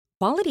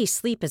Quality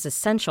sleep is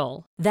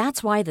essential.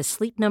 That's why the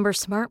Sleep Number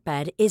Smart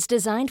Bed is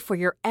designed for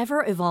your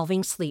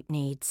ever-evolving sleep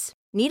needs.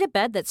 Need a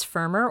bed that's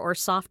firmer or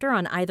softer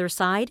on either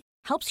side?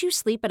 Helps you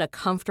sleep at a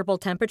comfortable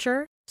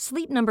temperature?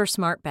 Sleep Number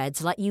Smart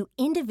Beds let you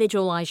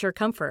individualize your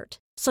comfort,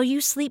 so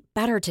you sleep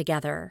better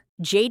together.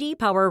 J.D.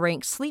 Power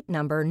ranks Sleep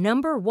Number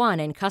number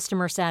one in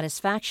customer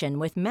satisfaction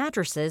with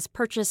mattresses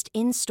purchased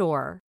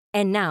in-store.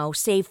 And now,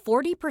 save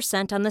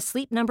 40% on the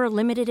Sleep Number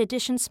Limited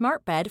Edition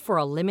Smart Bed for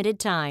a limited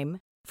time.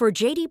 For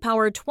J.D.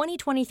 Power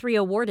 2023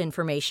 award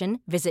information,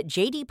 visit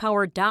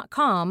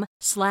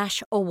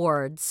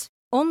jdpower.com/awards.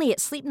 Only at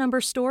Sleep Number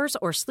stores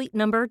or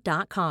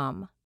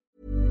sleepnumber.com.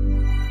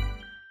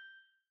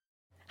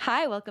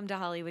 Hi, welcome to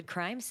Hollywood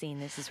Crime Scene.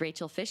 This is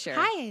Rachel Fisher.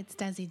 Hi, it's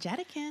Desi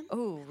Jetikin.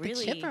 Oh,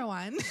 really? The chipper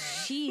one.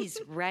 She's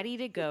ready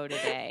to go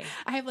today.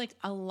 I have like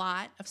a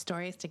lot of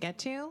stories to get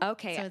to.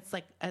 Okay. So it's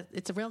like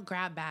it's a real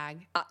grab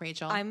bag,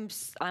 Rachel. I'm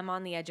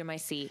on the edge of my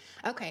seat.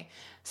 Okay.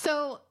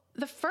 So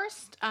the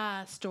first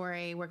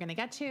story we're going to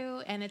get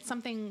to, and it's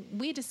something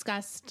we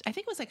discussed, I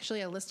think it was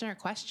actually a listener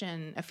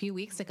question a few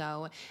weeks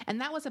ago,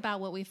 and that was about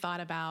what we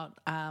thought about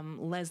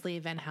Leslie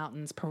Van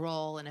Houten's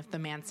parole and if the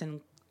Manson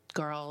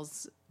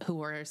girls who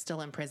were still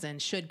in prison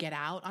should get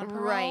out on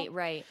parole.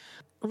 Right.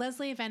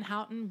 Leslie Van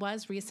Houten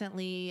was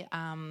recently,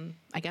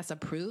 I guess,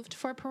 approved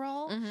for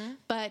parole,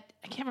 but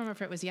I can't remember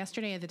if it was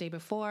yesterday or the day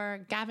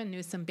before. Gavin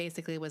Newsom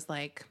basically was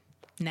like,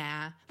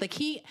 nah. Like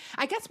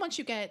I guess once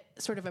you get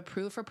sort of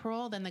approved for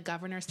parole, then the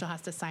governor still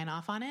has to sign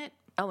off on it.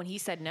 Oh, and he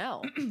said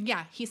no.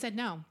 Yeah, he said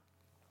no.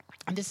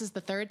 And this is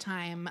the third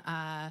time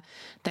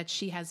that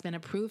she has been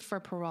approved for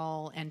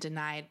parole and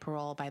denied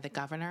parole by the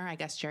governor. I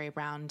guess Jerry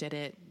Brown did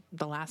it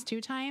the last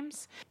two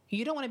times.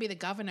 You don't want to be the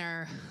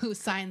governor who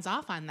signs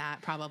off on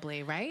that,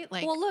 probably, right?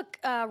 Like, well, look,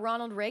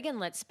 Ronald Reagan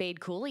let Spade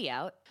Cooley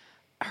out.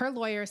 Her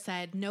lawyer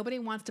said nobody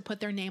wants to put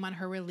their name on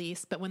her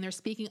release, but when they're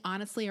speaking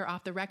honestly or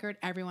off the record,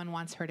 everyone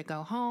wants her to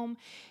go home.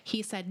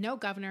 He said no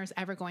governor is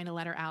ever going to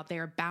let her out. They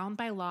are bound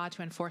by law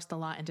to enforce the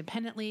law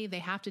independently. They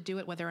have to do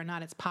it whether or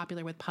not it's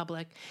popular with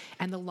public,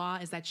 and the law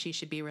is that she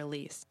should be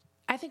released.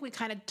 I think we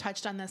kind of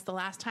touched on this the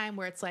last time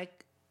where it's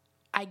like,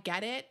 I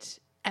get it.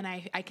 And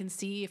I can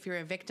see if you're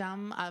a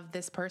victim of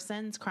this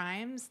person's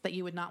crimes that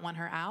you would not want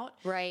her out.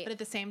 Right. But at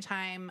the same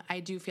time,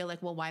 I do feel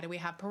like, well, why do we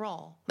have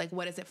parole? Like,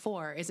 what is it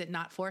for? Is it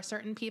not for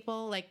certain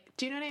people? Like,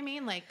 do you know what I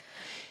mean? Like,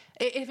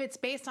 if it's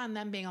based on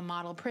them being a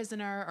model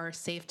prisoner or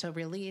safe to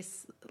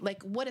release,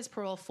 like, what is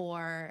parole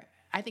for?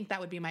 I think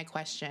that would be my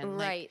question.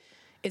 Right. Like,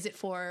 is it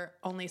for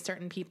only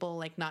certain people,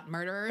 like not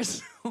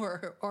murderers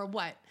or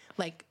what?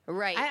 Like,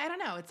 right. I don't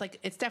know. It's like,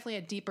 it's definitely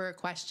a deeper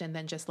question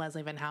than just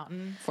Leslie Van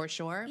Houten, for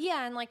sure.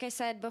 Yeah, and like I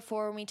said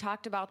before, when we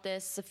talked about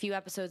this a few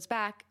episodes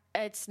back,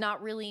 it's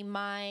not really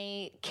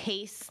my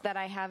case that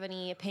I have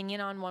any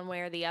opinion on one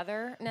way or the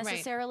other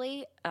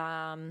necessarily.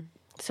 Right.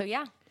 So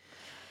yeah.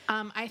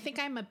 I think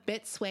I'm a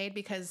bit swayed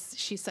because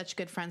she's such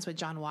good friends with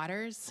John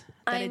Waters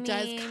that it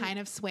does kind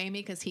of sway me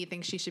because he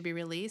thinks she should be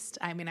released.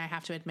 I mean, I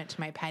have to admit to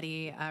my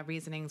petty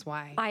reasonings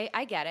why.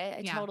 I get it.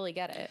 I totally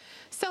get it.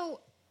 So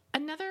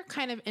another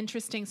kind of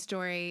interesting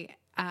story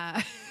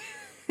that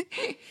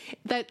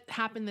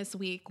happened this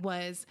week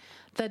was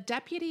the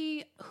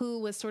deputy who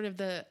was sort of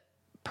the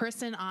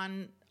person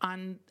on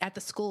at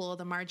the school,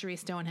 the Marjorie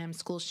Stoneham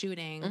school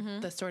shooting,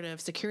 the sort of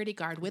security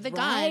guard with a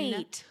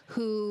gun,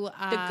 who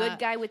the good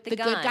guy with the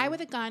gun, good guy with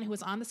a gun who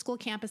was on the school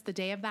campus the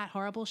day of that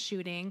horrible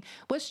shooting,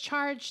 was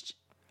charged,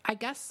 I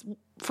guess,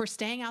 for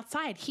staying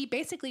outside. He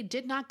basically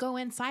did not go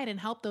inside and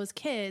help those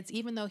kids,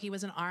 even though he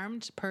was an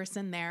armed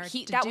person there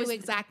to do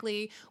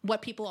exactly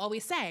what people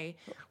always say,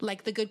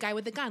 like the good guy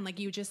with the gun,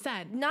 like you just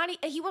said.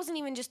 He wasn't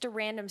even just a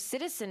random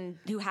citizen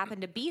who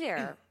happened to be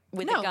there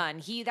with a gun.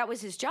 That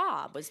was his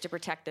job, was to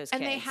protect those kids.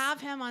 And they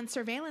have him on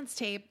surveillance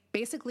tape,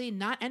 basically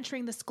not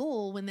entering the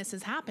school when this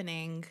is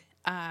happening.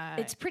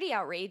 It's pretty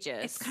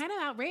outrageous. It's kind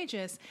of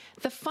outrageous.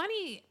 The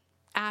funny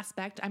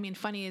aspect, I mean,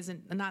 funny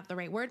isn't not the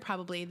right word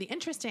probably. The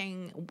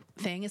interesting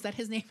thing is that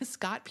his name is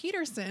Scott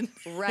Peterson.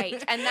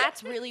 Right. And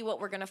that's really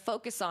what we're going to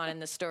focus on in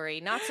the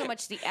story. Not so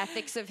much the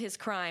ethics of his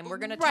crime. We're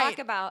going to talk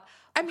about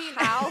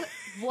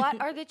what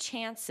are the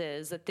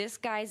chances that this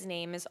guy's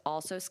name is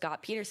also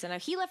Scott Peterson. Now,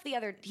 he left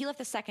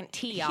the second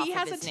T off. He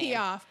has of his a T name.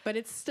 off, but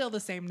it's still the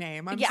same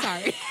name. I'm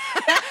sorry.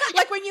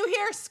 Like when you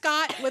hear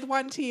Scott with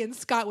one T and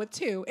Scott with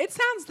two, it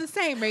sounds the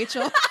same,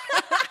 Rachel.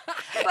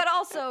 But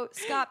also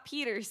Scott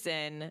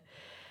Peterson,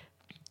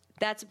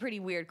 that's a pretty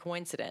weird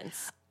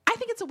coincidence. I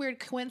think it's a weird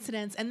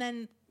coincidence. And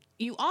then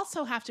you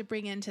also have to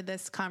bring into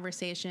this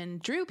conversation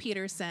Drew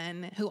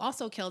Peterson, who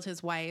also killed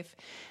his wife.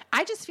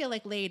 I just feel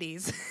like,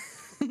 ladies,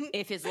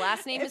 if his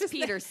last name is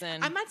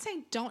Peterson. I'm not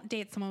saying don't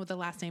date someone with the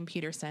last name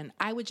Peterson.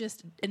 I would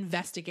just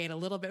investigate a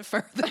little bit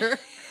further.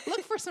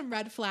 Look for some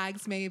red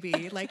flags,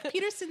 maybe. Like,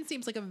 Peterson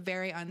seems like a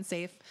very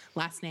unsafe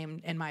last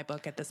name in my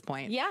book at this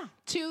point. Yeah.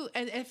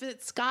 And if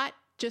it's Scott,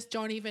 just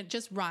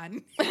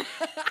run.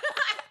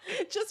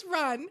 Just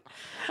run.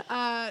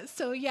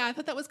 So yeah, I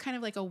thought that was kind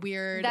of like a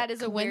weird That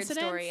is a weird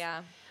coincidence. story,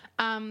 yeah.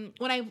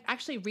 When I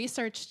actually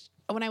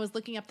when I was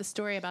looking up the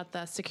story about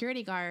the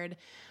security guard,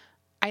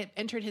 I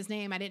entered his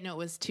name. I didn't know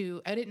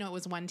it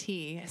was one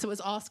T. So it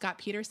was all Scott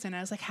Peterson.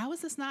 I was like, how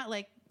is this not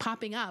like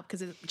popping up?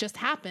 Because it just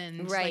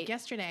happened like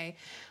yesterday.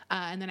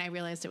 And then I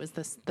realized it was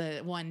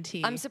the one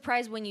T. I'm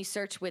surprised when you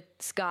search with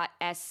Scott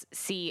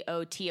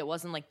SCOT, it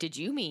wasn't like, did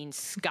you mean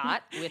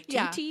Scott with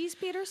two T's,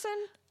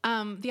 Peterson?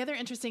 The other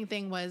interesting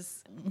thing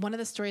was one of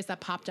the stories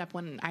that popped up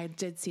when I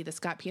did see the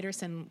Scott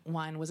Peterson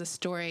one was a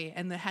story,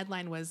 and the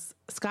headline was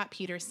Scott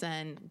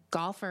Peterson,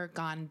 golfer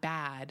gone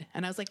bad.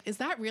 And I was like, is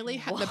that really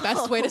the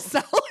best way to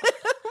sell it?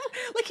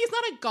 Like, he's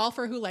not a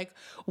golfer who like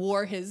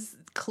wore his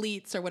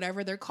cleats or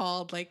whatever they're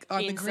called, like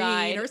on the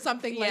green or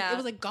something. Like, it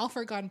was like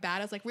golfer gone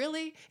bad. I was like,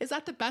 really? Is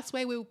that the best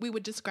way we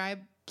would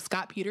describe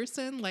Scott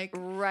Peterson? Like,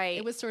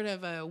 it was sort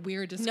of a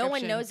weird description. No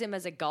one knows him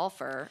as a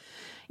golfer.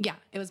 Yeah,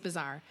 it was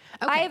bizarre.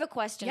 Okay. I have a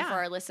question for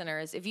our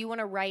listeners. If you want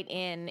to write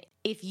in,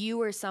 if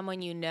you or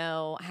someone you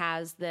know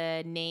has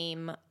the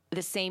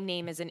same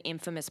name as an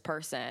infamous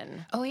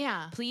person. Oh,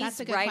 yeah.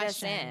 Please write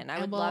us in. I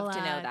would love to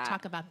know that.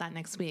 Talk about that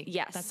next week.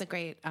 Yes. That's a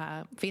great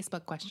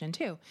Facebook question,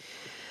 too.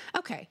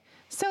 Okay.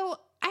 So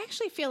I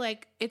actually feel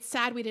like it's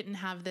sad we didn't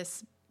have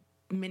this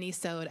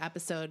mini-sode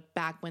episode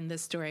back when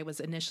this story was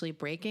initially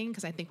breaking,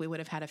 because I think we would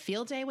have had a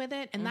field day with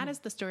it. And that is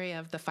the story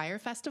of the Fyre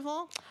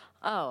Festival.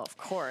 Oh, of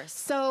course.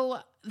 So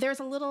there's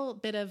a little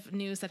bit of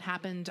news that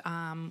happened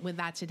with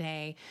that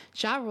today.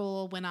 Ja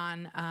Rule went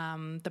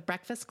on The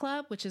Breakfast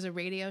Club, which is a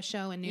radio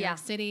show in New York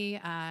City.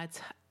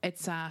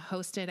 It's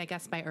hosted, I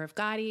guess, by Irv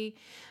Gotti.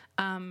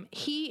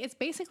 He is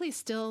basically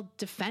still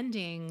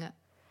defending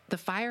the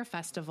Fyre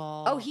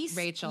Festival. Oh,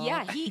 Rachel.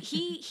 Yeah,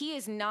 he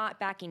is not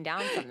backing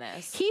down from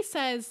this. He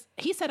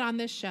said on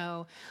this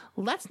show,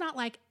 let's not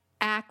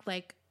act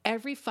like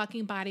every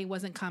fucking body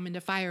wasn't coming to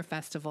Fyre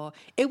Festival.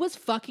 It was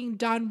fucking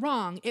done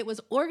wrong. It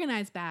was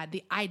organized bad.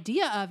 The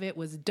idea of it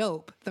was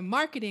dope. The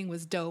marketing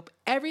was dope.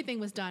 Everything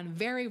was done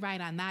very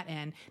right on that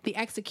end. The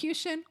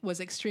execution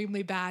was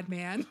extremely bad,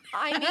 man.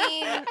 I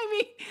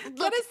mean,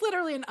 that is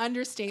literally an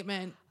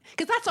understatement.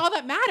 Because that's all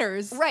that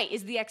matters. Right,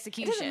 is the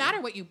execution. It doesn't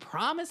matter what you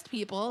promised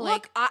people.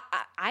 Look,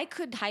 I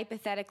could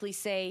hypothetically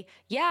say,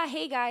 yeah,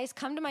 hey guys,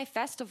 come to my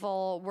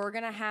festival. We're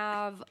going to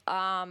have,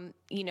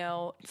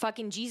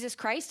 fucking Jesus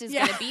Christ is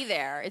going to be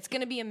there. It's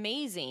going to be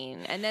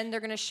amazing. And then they're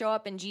going to show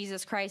up and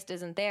Jesus Christ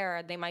isn't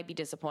there. They might be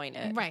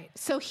disappointed. Right.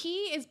 So he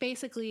is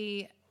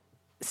basically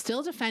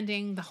still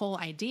defending the whole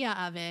idea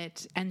of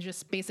it and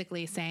just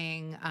basically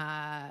saying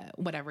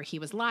whatever, he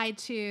was lied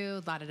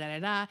to,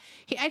 da-da-da-da-da.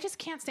 I just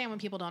can't stand when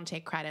people don't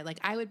take credit. Like,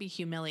 I would be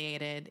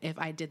humiliated if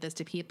I did this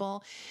to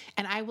people.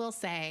 And I will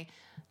say,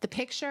 the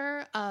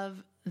picture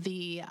of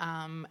the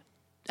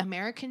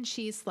American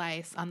cheese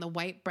slice on the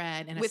white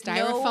bread in a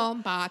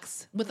styrofoam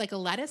box with like a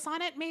lettuce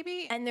on it,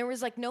 maybe. And there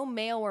was like no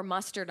mayo or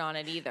mustard on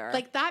it either.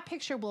 Like, that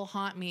picture will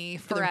haunt me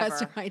for the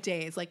rest of my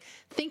days. Like,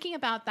 thinking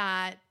about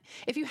that.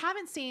 If you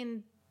haven't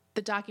seen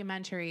the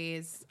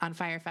documentaries on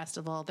Fyre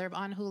Festival, they're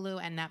on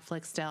Hulu and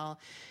Netflix still.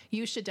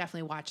 You should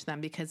definitely watch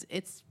them because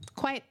it's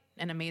quite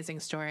an amazing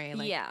story.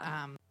 Like,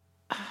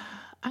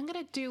 I'm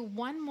going to do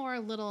one more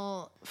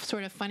little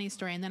sort of funny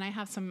story, and then I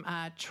have some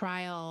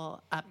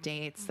trial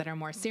updates that are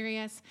more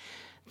serious.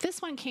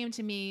 This one came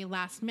to me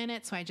last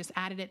minute, so I just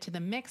added it to the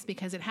mix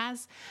because it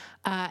has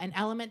an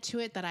element to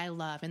it that I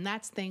love, and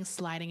that's things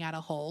sliding out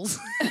of holes.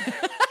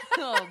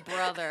 Oh,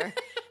 brother.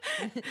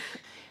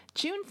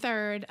 June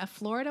 3rd, a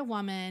Florida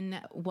woman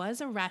was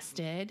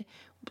arrested.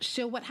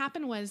 So what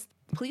happened was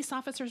police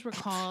officers were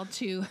called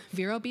to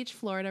Vero Beach,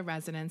 Florida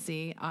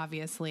residency,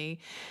 obviously.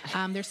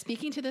 They're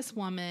speaking to this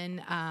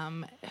woman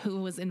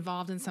who was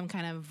involved in some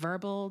kind of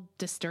verbal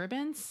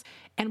disturbance.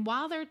 And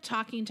while they're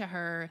talking to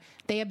her,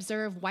 they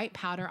observe white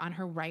powder on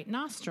her right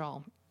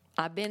nostril.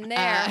 I've been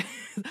there.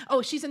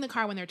 She's in the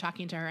car when they're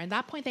talking to her. At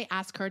that point, they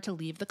ask her to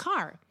leave the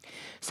car.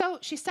 So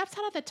she steps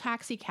out of the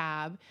taxi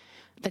cab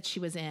that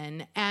she was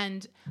in,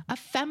 and a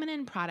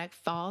feminine product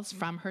falls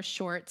from her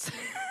shorts.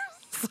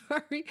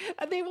 Sorry.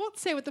 They won't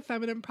say what the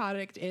feminine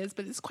product is,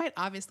 but it's quite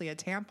obviously a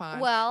tampon.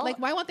 Well, like,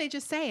 why won't they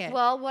just say it?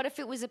 Well, what if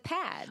it was a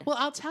pad? Well,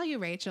 I'll tell you,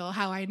 Rachel,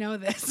 how I know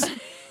this.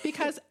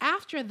 Because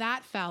after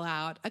that fell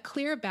out, a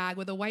clear bag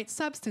with a white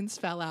substance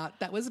fell out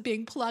that was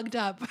being plugged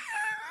up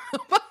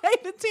by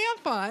the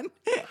tampon.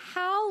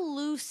 How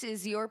loose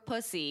is your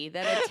pussy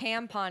that a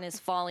tampon is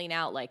falling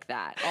out like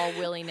that, all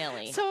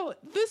willy-nilly? So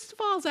this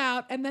falls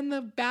out, and then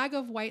the bag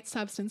of white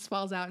substance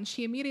falls out, and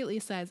she immediately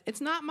says, "It's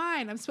not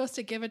mine. I'm supposed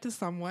to give it to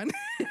someone."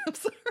 I'm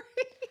sorry.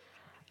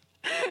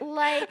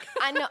 Like,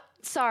 I know.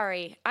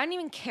 Sorry, I don't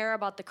even care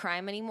about the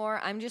crime anymore.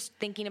 I'm just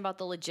thinking about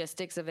the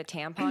logistics of a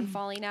tampon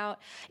falling out.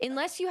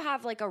 Unless you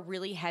have like a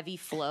really heavy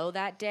flow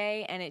that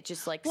day, and it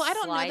just like I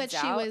don't know that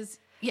out. she was.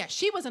 Yeah,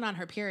 she wasn't on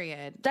her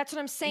period. That's what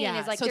I'm saying.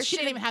 Yeah, is like, so she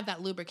didn't even have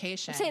that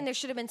lubrication. I'm saying there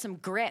should have been some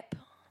grip.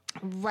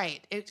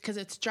 Right, because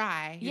it's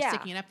dry. You're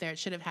sticking it up there. It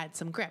should have had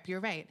some grip. You're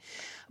right.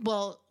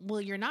 Well,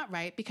 you're not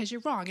right because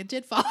you're wrong. It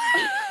did fall.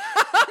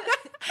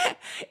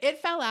 It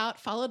fell out,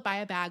 followed by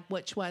a bag,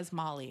 which was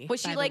Molly.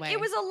 Was she like, it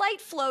was a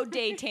light flow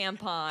day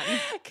tampon?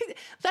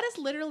 That is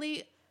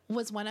literally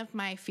was one of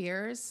my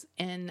fears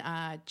in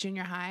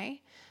junior high,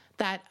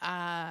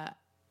 that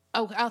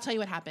Oh, I'll tell you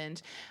what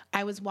happened.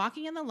 I was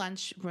walking in the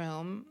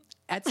lunchroom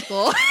at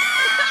school.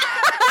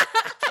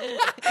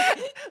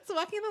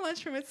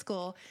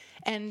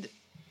 And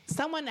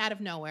someone out of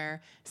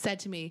nowhere said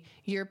to me,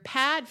 "Your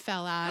pad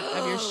fell out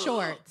of your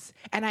shorts."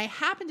 And I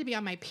happened to be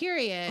on my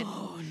period.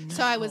 Oh, no.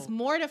 So I was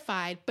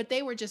mortified, but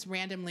they were just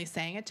randomly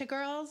saying it to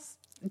girls.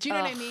 Do you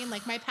know what I mean?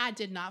 Like, my pad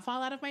did not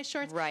fall out of my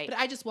shorts. Right. But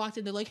I just walked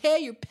in, they're like, "Hey,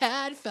 your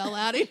pad fell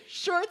out of your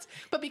shorts."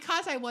 But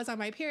because I was on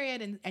my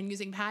period and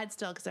using pads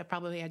still, because I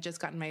probably had just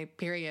gotten my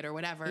period or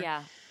whatever.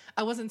 Yeah.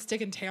 I wasn't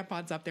sticking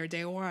tampons up there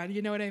day one.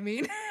 You know what I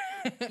mean?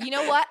 You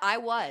know what? I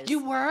was.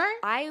 You were?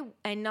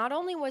 And not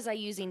only was I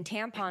using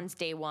tampons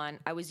day one,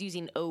 I was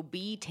using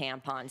OB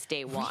tampons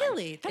day one.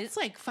 Really? That's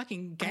like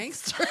fucking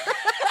gangster.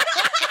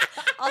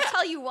 I'll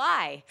tell you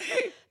why.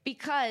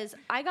 Because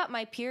I got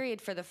my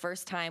period for the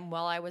first time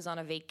while I was on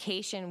a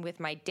vacation with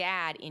my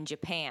dad in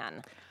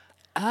Japan.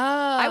 Oh.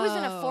 I was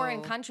in a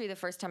foreign country the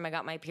first time I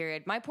got my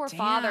period. My poor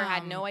father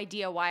had no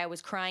idea why I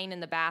was crying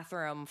in the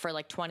bathroom for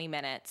like 20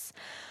 minutes.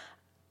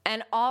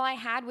 And all I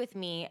had with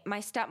me, my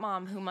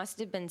stepmom, who must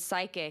have been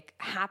psychic,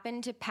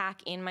 happened to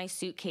pack in my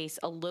suitcase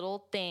a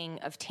little thing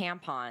of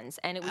tampons.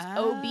 And it was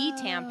OB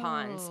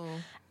tampons.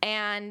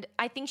 And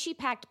I think she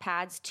packed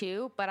pads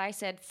too, but I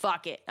said,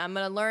 fuck it. I'm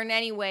going to learn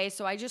anyway.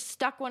 So I just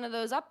stuck one of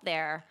those up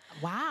there.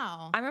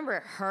 Wow. I remember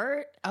it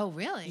hurt. Oh,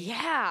 really?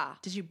 Yeah.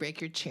 Did you break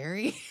your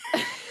cherry?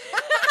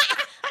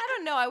 I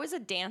don't know. I was a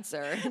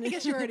dancer. I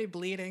guess you're already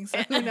bleeding, so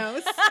who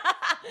knows?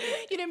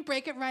 You didn't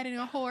break it riding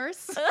a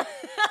horse?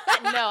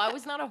 No, I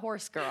was not a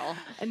horse girl.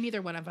 And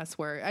neither one of us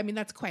were. I mean,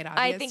 that's quite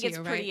obvious. I think it's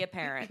pretty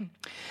apparent.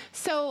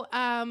 So,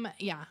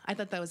 yeah, I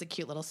thought that was a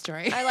cute little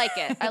story. I like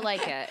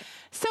it.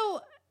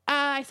 So,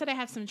 I said I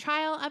have some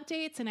trial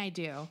updates, and I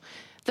do.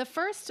 The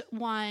first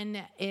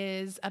one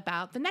is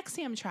about the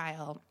NXIVM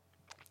trial.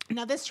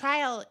 Now, this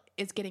trial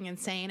is getting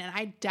insane, and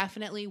I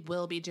definitely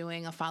will be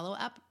doing a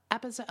follow-up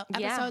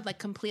episode like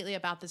completely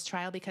about this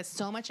trial because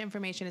so much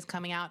information is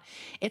coming out.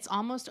 It's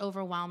almost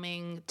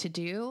overwhelming to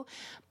do.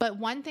 But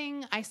one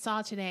thing I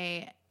saw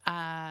today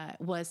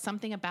was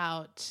something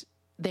about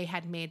they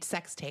had made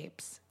sex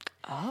tapes.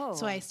 Oh.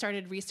 So I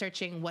started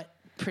researching what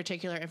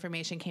particular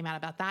information came out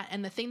about that.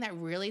 And the thing that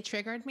really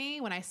triggered me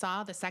when I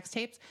saw the sex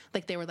tapes,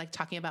 like they were like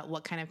talking about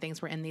what kind of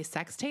things were in these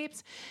sex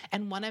tapes.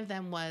 And one of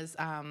them was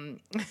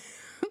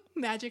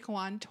magic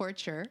wand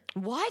torture.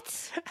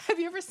 What? Have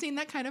you ever seen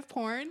that kind of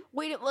porn?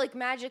 Wait, like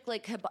magic,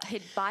 like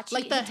hibachi?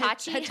 Like the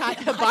Hitachi?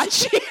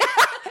 hibachi.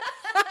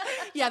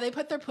 Yeah, they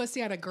put their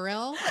pussy on a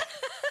grill.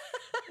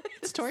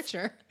 It's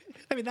torture.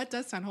 I mean, that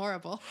does sound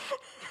horrible.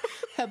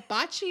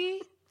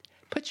 Hibachi.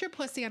 Put your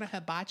pussy on a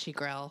hibachi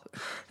grill.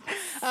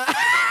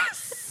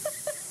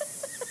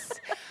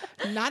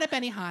 Not a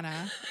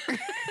Benihana.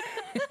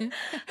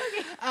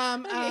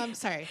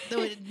 Sorry.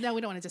 No,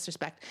 we don't want to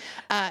disrespect.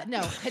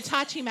 No,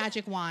 Hitachi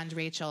Magic Wand,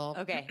 Rachel.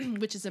 Okay.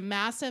 Which is a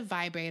massive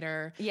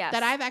vibrator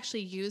that I've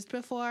actually used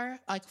before,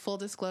 like full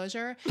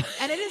disclosure.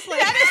 And it is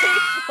like... That is a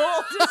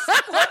full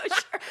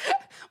disclosure.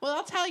 Well,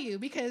 I'll tell you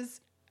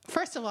because,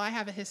 first of all, I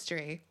have a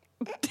history.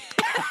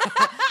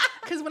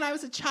 Because when I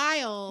was a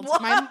child,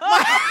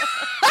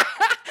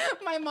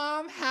 my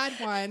mom had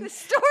one. The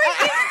story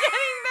is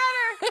getting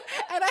better.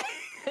 And I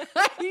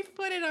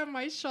put it on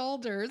my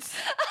shoulders. So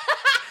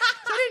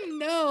I didn't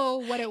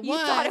know what it was. You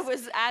thought it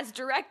was as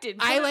directed.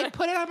 I like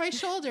put it on my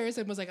shoulders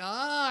and was like,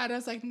 oh, and I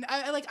was like,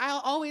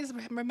 I'll always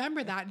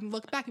remember that and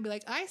look back and be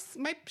like,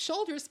 my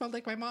shoulders smelled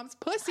like my mom's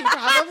pussy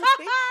probably.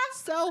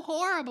 So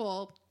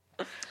horrible.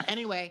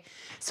 Anyway,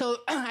 so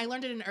I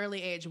learned at an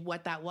early age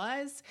what that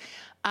was.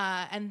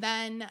 And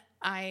then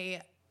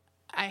I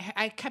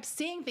kept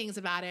seeing things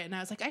about it, and I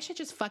was like, I should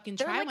just fucking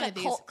try like one of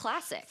these. Cult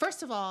classic.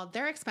 First of all,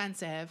 they're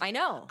expensive. I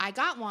know. I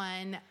got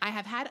one. I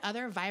have had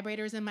other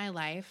vibrators in my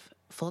life.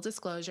 Full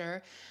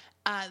disclosure.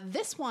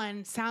 This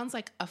one sounds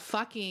like a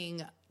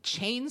fucking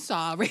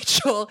chainsaw,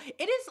 Rachel.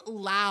 It is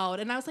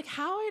loud. And I was like,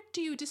 how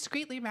do you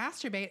discreetly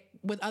masturbate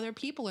with other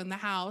people in the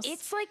house?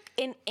 It's like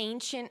an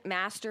ancient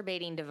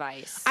masturbating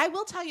device. I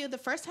will tell you, the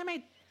first time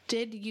I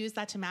did use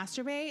that to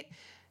masturbate,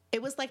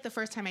 it was like the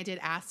first time I did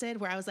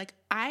acid where I was like,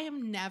 I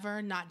am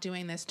never not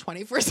doing this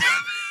 24/7.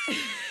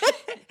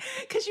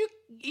 Because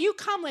you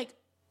come like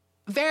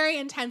very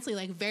intensely,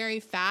 like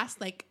very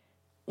fast, like,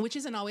 which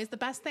isn't always the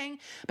best thing.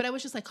 But I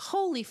was just like,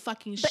 holy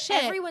fucking shit.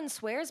 But everyone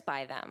swears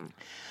by them.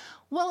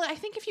 Well, I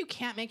think if you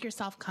can't make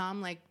yourself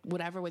come, like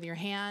whatever with your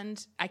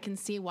hand, I can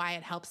see why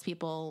it helps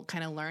people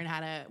kind of learn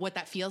what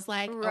that feels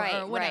like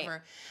or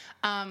whatever.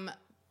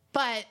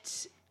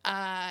 Right.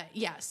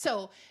 Yeah,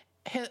 so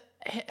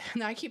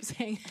now I keep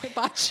saying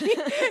hibachi.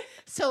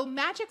 So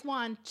magic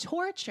wand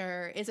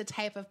torture is a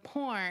type of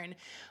porn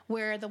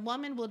where the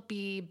woman will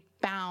be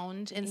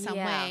bound in some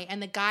way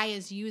and the guy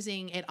is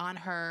using it on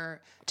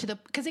her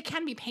because it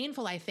can be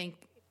painful, I think.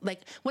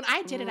 Like when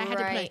I did it, I had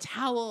to put a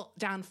towel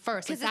down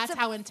first. Like that's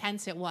how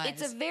intense it was.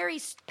 It's a very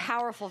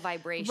powerful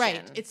vibration.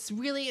 Right. It's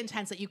really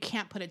intense that you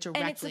can't put it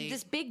directly. And it's like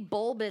this big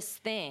bulbous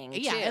thing.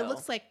 Yeah, too. it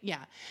looks like,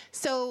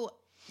 So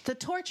the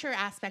torture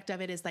aspect of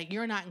it is like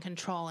you're not in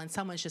control and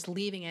someone's just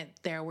leaving it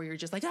there where you're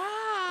just like,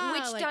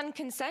 Which done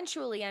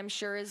consensually, I'm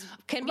sure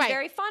can be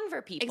very fun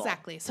for people.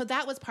 Exactly. So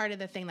that was part of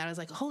the thing that I was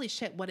like, holy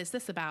shit, what is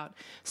this about?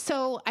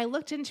 So I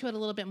looked into it a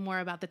little bit more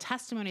about the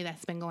testimony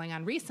that's been going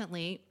on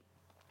recently.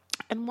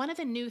 And one of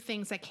the new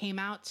things that came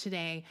out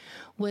today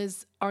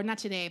was, or not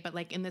today, but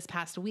like in this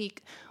past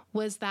week,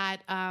 was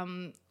that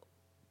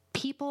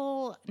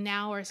people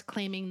now are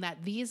claiming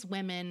that these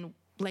women,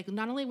 like,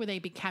 not only were they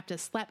be kept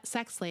as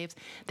sex slaves,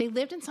 they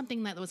lived in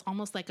something that was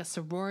almost like a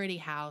sorority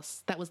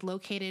house that was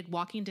located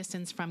walking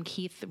distance from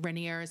Keith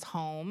Raniere's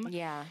home.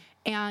 Yeah.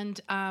 And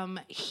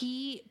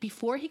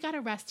before he got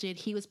arrested,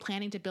 he was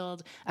planning to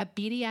build a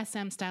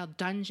BDSM-style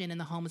dungeon in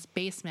the home's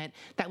basement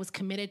that was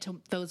committed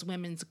to those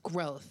women's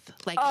growth.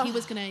 Like, he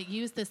was going to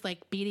use this,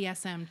 like,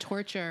 BDSM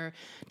torture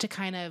to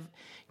kind of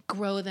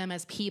grow them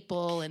as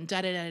people and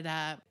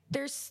da-da-da-da.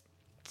 There's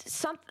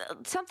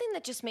something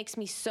that just makes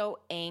me so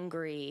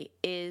angry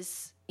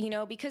is,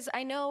 because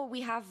I know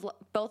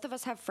both of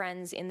us have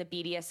friends in the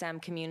BDSM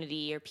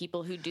community or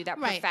people who do that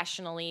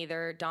professionally.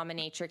 They're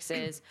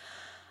dominatrixes.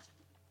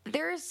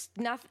 There's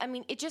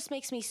nothing, it just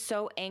makes me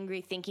so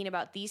angry thinking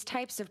about these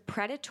types of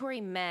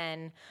predatory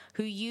men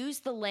who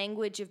use the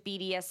language of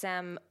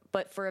BDSM,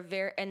 but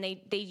and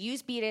they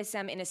use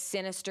BDSM in a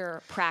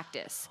sinister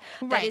practice.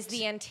 Right. That is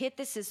the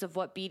antithesis of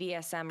what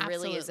BDSM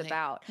really is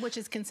about. Which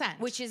is consent.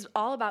 Which is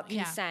all about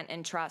consent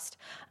and trust.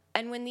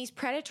 And when these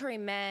predatory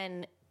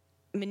men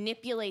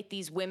manipulate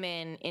these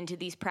women into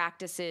these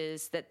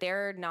practices that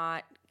they're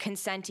not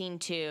consenting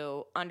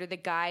to under the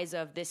guise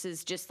of this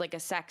is just like a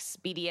sex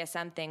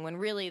BDSM thing, when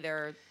really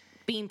they're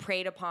being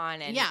preyed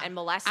upon and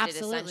molested,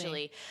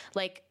 essentially.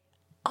 Like,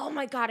 oh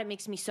my God, it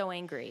makes me so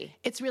angry.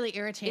 It's really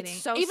irritating.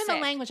 It's so Even sick.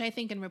 The language, I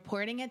think, in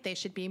reporting it, they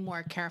should be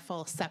more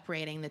careful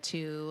separating the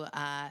two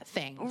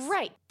things.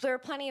 Right. There are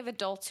plenty of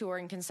adults who are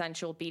in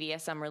consensual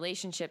BDSM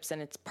relationships,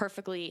 and it's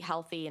perfectly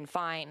healthy and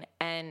fine.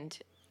 And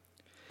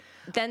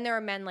then there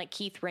are men like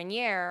Keith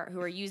Raniere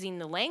who are using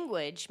the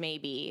language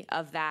maybe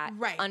of that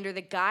under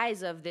the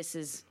guise of this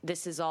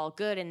is all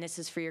good and this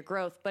is for your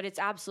growth, but it's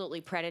absolutely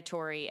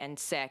predatory and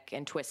sick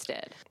and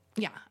twisted.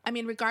 Yeah. I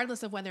mean,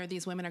 regardless of whether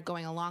these women are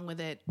going along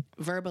with it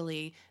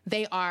verbally,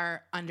 they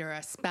are under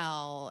a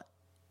spell.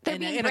 They're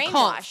being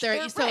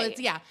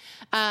brainwashed.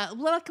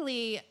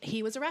 Luckily,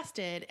 he was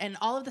arrested, and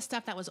all of the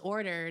stuff that was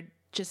ordered,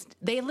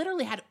 they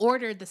literally had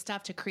ordered the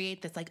stuff to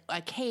create this, like,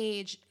 a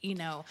cage,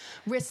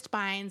 wrist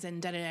binds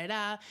and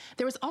da-da-da-da.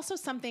 There was also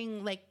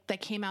something, like,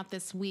 that came out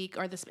this week,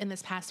 or in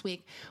this past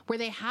week, where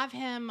they have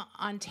him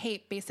on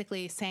tape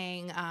basically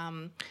saying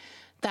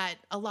that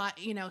a lot,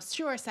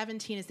 sure,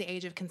 17 is the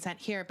age of consent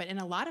here, but in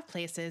a lot of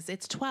places,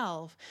 it's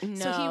 12. No.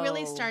 So he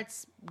really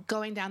starts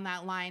going down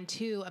that line,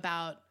 too,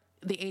 about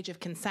the age of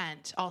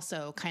consent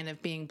also kind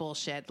of being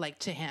bullshit, like,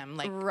 to him.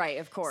 Like, right,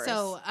 of course.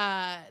 So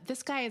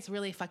this guy is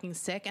really fucking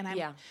sick, and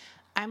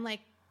I'm like,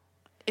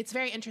 it's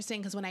very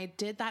interesting because when I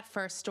did that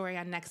first story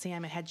on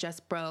NXIVM, it had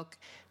just broke.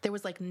 There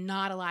was, like,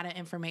 not a lot of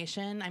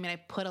information. I mean, I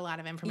put a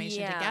lot of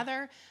information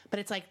together, but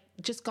it's like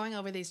just going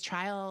over these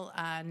trial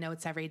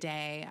notes every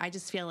day. I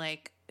just feel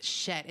like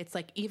shit. It's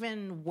like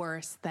even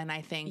worse than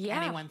I think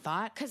anyone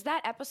thought. Because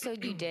that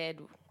episode you did,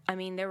 I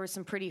mean, there were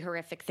some pretty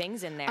horrific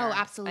things in there. Oh,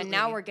 absolutely. And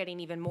now we're getting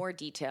even more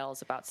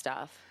details about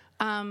stuff.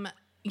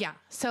 Yeah.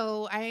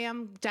 So I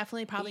am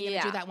definitely probably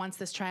going to do that once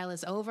this trial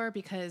is over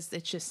because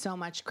it's just so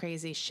much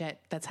crazy shit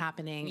that's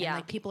happening. Yeah. And,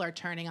 like, people are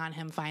turning on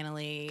him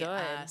finally.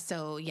 Good.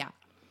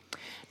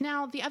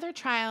 Now, the other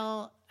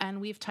trial,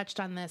 and we've touched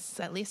on this,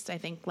 at least I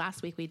think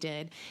last week we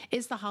did,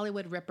 is the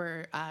Hollywood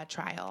Ripper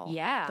trial.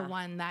 Yeah. The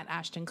one that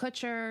Ashton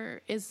Kutcher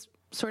is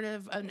sort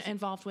of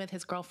involved with.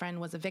 His girlfriend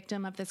was a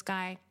victim of this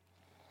guy.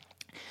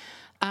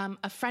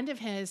 A friend of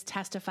his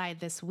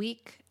testified this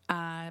week,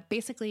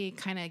 basically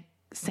kind of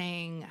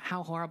saying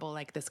how horrible,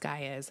 like, this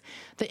guy is.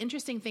 The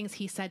interesting things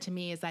he said to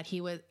me is that he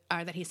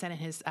said in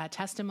his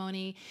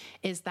testimony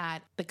is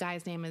that the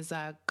guy's name is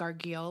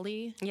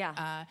Gargioli.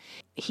 Yeah.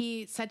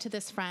 He said to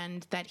this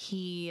friend that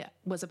he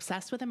was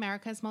obsessed with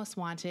America's Most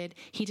Wanted.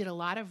 He did a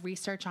lot of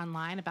research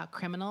online about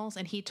criminals,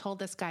 and he told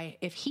this guy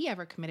if he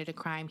ever committed a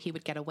crime, he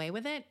would get away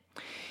with it.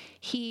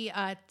 He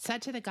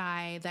said to the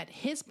guy that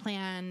his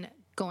plan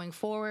going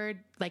forward,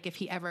 like, if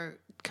he ever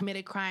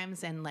committed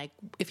crimes and, like,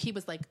 if he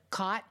was, like,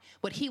 caught,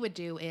 what he would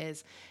do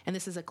is, and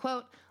this is a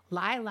quote,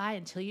 lie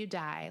until you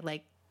die.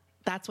 Like,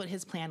 that's what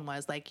his plan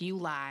was. Like, you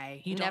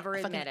lie. You never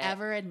don't fucking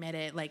ever admit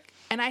it. Like,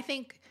 and I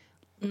think,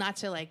 not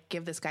to, like,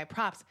 give this guy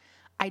props,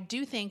 I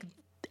do think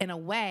in a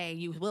way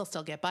you will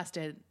still get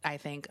busted, I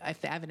think,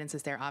 if the evidence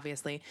is there,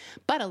 obviously.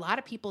 But a lot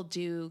of people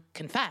do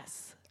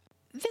confess.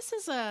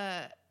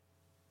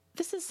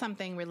 This is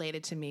something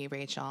related to me,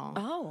 Rachel.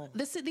 Oh.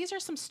 These are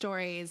some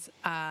stories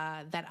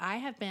that I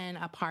have been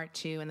a part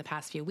to in the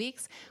past few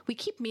weeks. We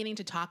keep meaning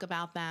to talk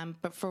about them,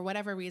 but for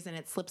whatever reason,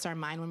 it slips our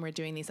mind when we're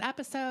doing these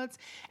episodes.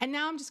 And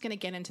now I'm just going to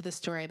get into the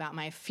story about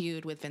my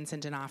feud with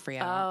Vincent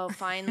D'Onofrio. Oh,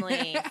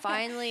 finally.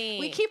 Finally.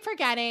 We keep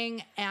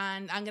forgetting,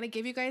 and I'm going to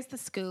give you guys the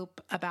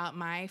scoop about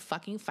my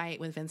fucking fight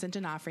with Vincent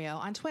D'Onofrio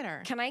on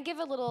Twitter. Can I give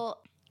a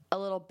little a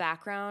little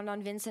background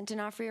on Vincent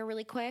D'Onofrio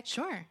really quick.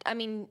 Sure. I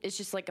mean, it's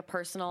just like a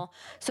personal.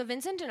 So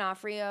Vincent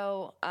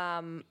D'Onofrio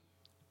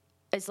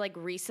has like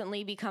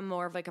recently become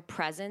more of like a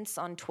presence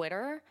on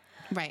Twitter.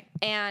 Right.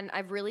 And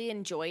I've really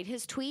enjoyed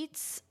his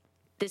tweets.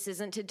 This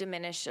isn't to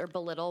diminish or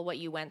belittle what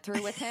you went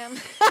through with him.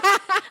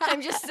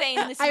 I'm just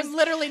saying this I'm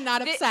literally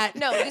not upset.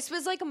 No, this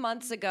was like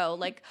months ago.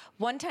 Like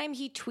one time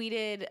he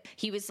tweeted,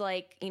 he was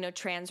like, you know,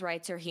 trans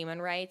rights are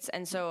human rights.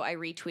 And so I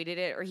retweeted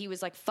it. Or he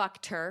was like, fuck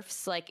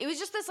TERFs. Like it was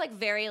just this like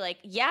very like,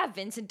 yeah,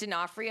 Vincent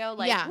D'Onofrio,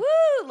 like,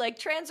 woo, like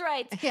trans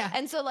rights. Yeah.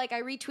 And so like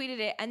I retweeted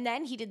it. And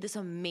then he did this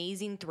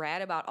amazing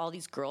thread about all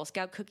these Girl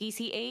Scout cookies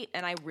he ate.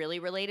 And I really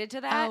related to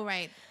that. Oh,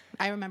 right.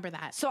 I remember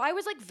that. So I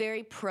was like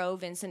very pro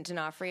Vincent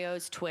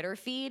D'Onofrio's Twitter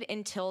feed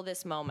until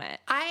this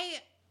moment. I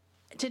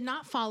did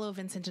not follow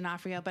Vincent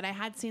D'Onofrio, but I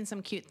had seen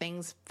some cute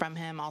things from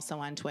him also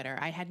on Twitter.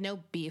 I had no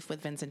beef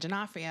with Vincent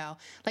D'Onofrio.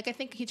 Like I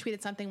think he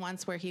tweeted something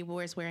once where he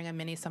was wearing a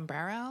mini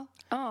sombrero.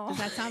 Oh. Does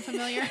that sound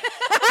familiar? No.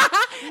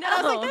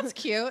 I was like, that's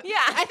cute. Yeah.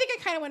 I think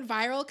it kind of went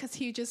viral because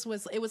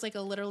it was like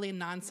a literally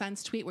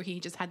nonsense tweet where he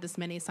just had this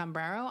mini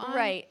sombrero on.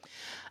 Right.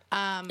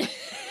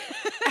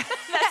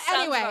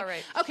 Anyway, about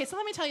right. Okay, so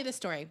let me tell you this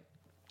story.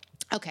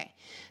 Okay,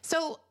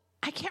 so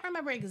I can't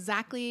remember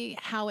exactly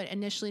how it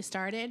initially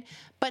started,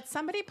 but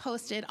somebody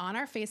posted on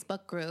our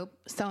Facebook group,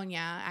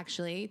 Sonia,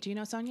 actually. Do you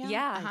know Sonia?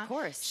 Yeah, of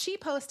course. She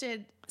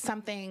posted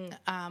something.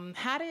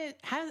 How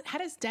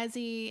does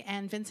Desi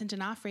and Vincent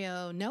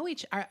D'Onofrio know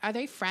are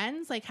they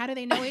friends? Like, how do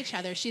they know each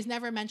other? She's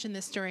never mentioned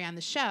this story on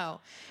the show.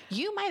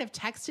 You might have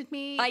texted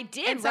me. I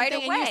did right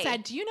away. And you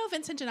said, do you know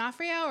Vincent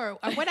D'Onofrio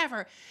or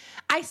whatever?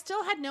 I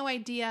still had no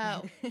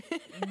idea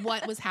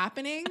what was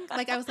happening.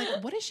 Like, I was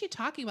like, what is she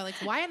talking about? Like,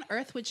 why on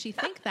earth would she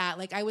think that?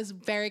 Like, I was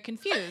very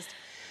confused.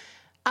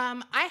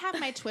 I have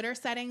my Twitter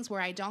settings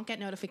where I don't get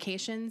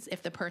notifications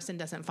if the person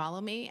doesn't follow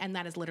me, and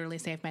that has literally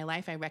saved my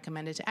life. I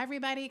recommend it to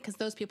everybody because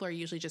those people are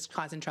usually just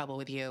causing trouble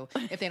with you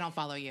if they don't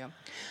follow you.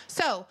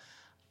 So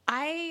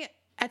at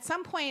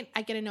some point,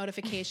 I get a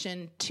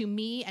notification to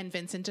me and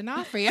Vincent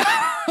D'Onofrio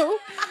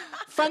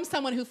from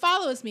someone who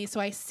follows me. So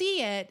I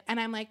see it, and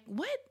I'm like,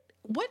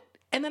 what?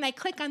 And then I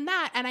click on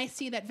that, and I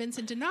see that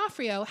Vincent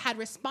D'Onofrio had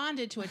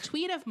responded to a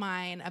tweet of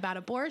mine about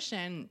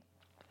abortion,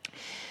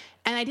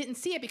 and I didn't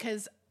see it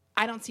because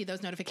I don't see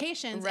those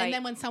notifications. Right. And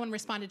then when someone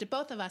responded to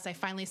both of us, I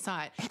finally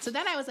saw it. So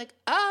then I was like,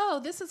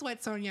 oh, this is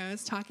what Sonia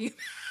is talking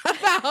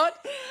about.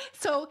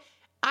 So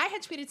I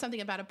had tweeted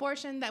something about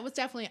abortion that was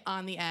definitely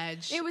on the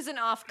edge. It was an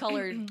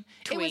off-colored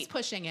tweet. It was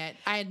pushing it,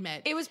 I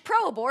admit. It was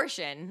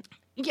pro-abortion.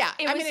 Yeah.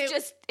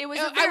 It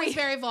was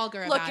very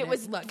vulgar look, about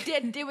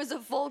it. It was a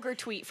vulgar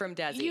tweet from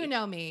Desi. You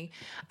know me.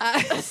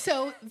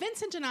 So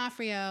Vincent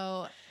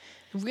D'Onofrio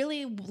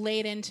really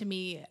laid into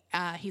me.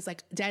 He's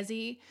like,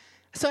 Desi.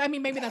 So, I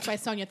mean, maybe that's why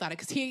Sonia thought it,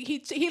 because he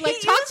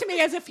talked to me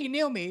as if he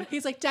knew me.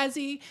 He's like,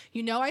 Desi,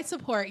 you know I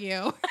support you.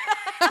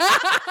 He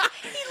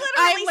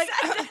literally said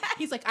that.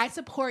 He's like, I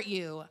support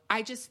you.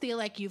 I just feel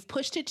like you've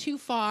pushed it too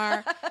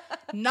far.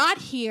 Not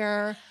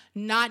here,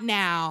 not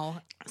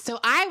now. So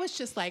I was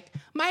just like,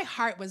 my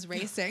heart was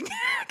racing.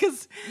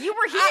 Because you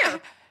were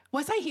here.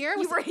 Was I here?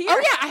 You were here.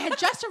 Oh, yeah. I had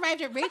just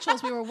arrived at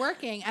Rachel's. We were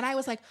working. And I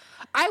was like,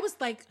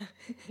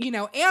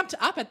 amped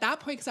up at that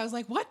point because I was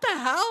like, what the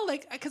hell?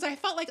 Like, because I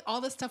felt like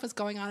all this stuff was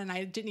going on and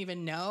I didn't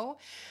even know.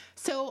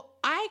 So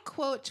I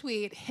quote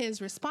tweet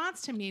his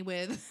response to me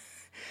with,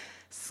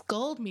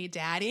 scold me,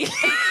 daddy.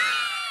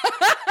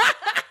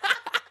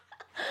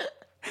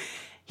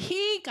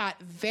 He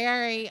got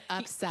very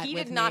upset with me.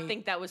 He did not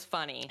think that was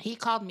funny. He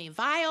called me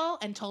vile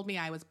and told me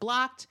I was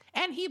blocked,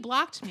 and he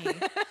blocked me.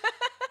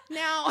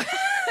 Now,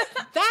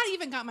 that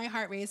even got my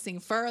heart racing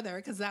further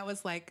because that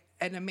was like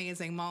an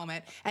amazing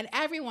moment. And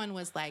everyone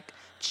was like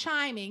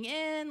chiming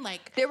in.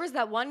 Like there was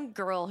that one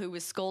girl who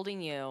was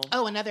scolding you.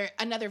 Oh, another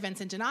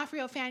Vincent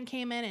D'Onofrio fan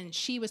came in and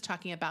she was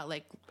talking about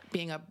like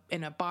being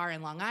in a bar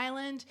in Long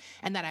Island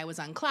and that I was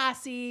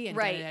unclassy and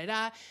right.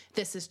 da-da-da-da.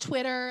 This is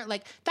Twitter.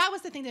 Like that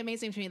was the thing that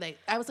amazing to me. Like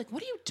I was like,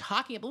 what are you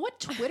talking about? What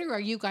Twitter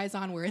are you guys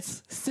on where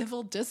it's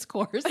civil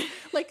discourse?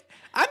 Like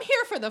I'm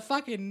here for the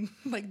fucking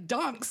like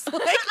dunks.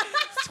 Like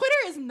Twitter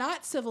is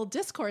not civil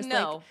discourse.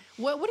 No.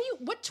 Like,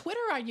 what Twitter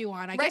are you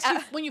on? I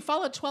guess when you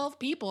follow 12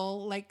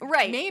 people, like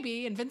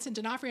maybe, and Vincent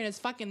D'Onofrio and his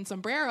fucking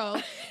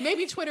sombrero,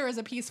 maybe Twitter is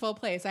a peaceful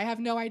place. I have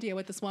no idea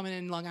what this woman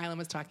in Long Island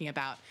was talking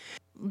about.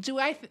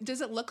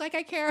 Does it look like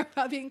I care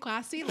about being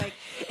classy? Like,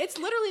 it's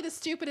literally the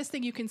stupidest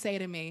thing you can say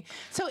to me.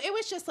 So it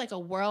was just like a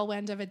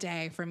whirlwind of a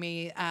day for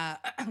me.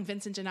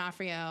 Vincent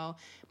D'Onofrio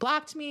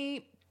blocked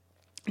me.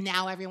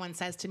 Now everyone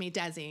says to me,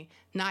 Desi,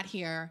 not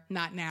here,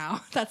 not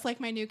now. That's like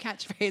my new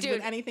catchphrase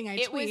with anything I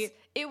tweet.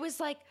 It was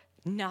like,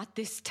 not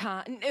this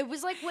time. It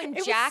was like when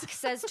Jack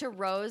says to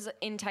Rose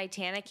in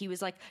Titanic, he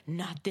was like,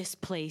 not this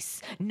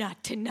place,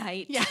 not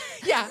tonight. Yeah.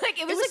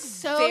 Like it was like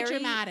so very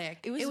dramatic.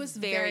 It was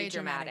very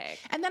dramatic.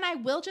 And then I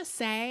will just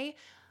say,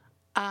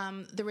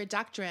 the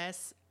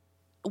Reductress,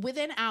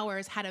 within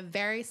hours had a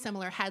very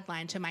similar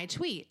headline to my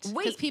tweet.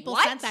 Wait, because people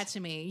what? sent that to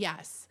me.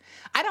 Yes.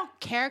 I don't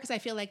care because I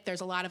feel like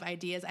there's a lot of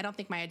ideas. I don't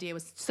think my idea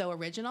was so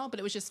original, but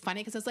it was just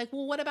funny because it's like,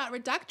 well, what about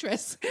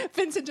Reductress?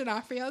 Vincent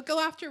D'Onofrio, go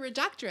after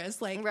Reductress.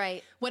 Like,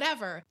 right.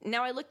 Whatever.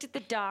 Now, I looked at the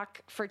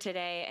doc for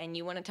today, and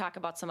you want to talk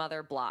about some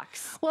other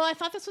blocks. Well, I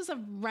thought this was a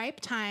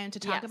ripe time to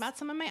talk about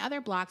some of my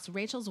other blocks.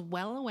 Rachel's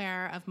well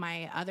aware of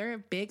my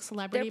other big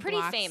celebrity blocks.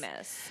 They're pretty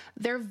famous.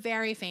 They're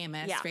very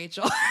famous,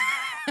 Rachel.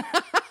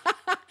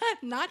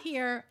 Not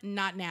here,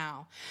 not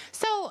now.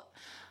 So,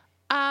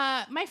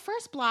 my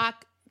first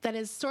block that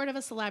is sort of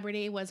a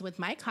celebrity was with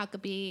Mike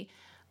Huckabee.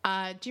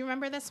 Do you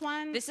remember this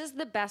one? This is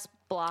the best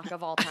block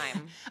of all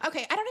time.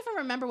 Okay, I don't even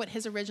remember what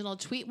his original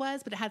tweet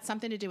was, but it had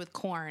something to do with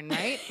corn,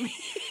 right?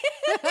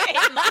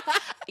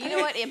 You know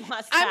what? It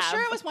must have. I'm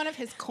sure it was one of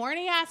his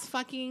corny ass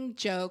fucking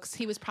jokes.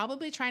 He was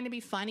probably trying to be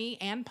funny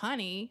and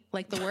punny,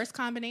 like the worst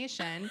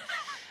combination.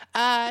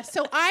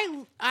 So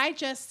I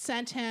just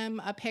sent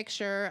him a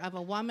picture of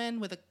a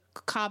woman with a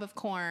cob of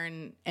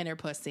corn in her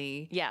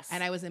pussy. Yes.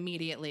 And I was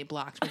immediately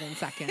blocked within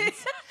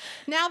seconds.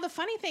 Now, the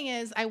funny thing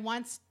is, I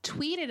once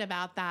tweeted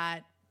about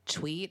that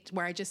tweet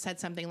where I just said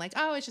something like,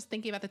 oh, I was just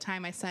thinking about the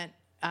time I sent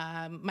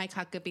Mike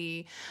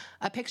Huckabee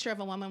a picture of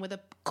a woman with a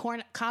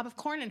cob of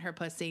corn in her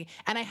pussy.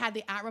 And I had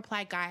the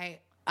 @reply guy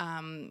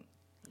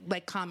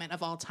comment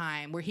of all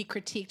time where he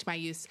critiqued my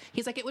use.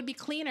 He's like, it would be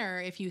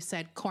cleaner if you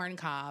said corn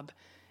cob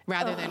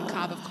rather than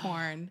cob of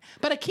corn.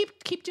 But I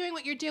keep doing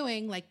what you're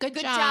doing. Like, good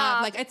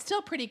job. Like, it's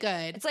still pretty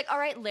good. It's like, all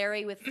right,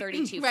 Larry with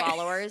 32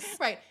 followers.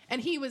 Right. And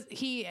he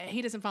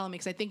doesn't follow me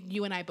because I think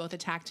you and I both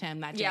attacked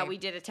him that day. Yeah, we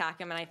did attack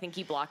him, and I think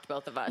he blocked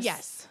both of us.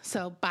 Yes.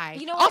 So, bye.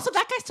 You know also,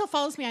 that guy still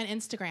follows me on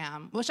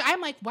Instagram, which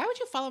I'm like, why would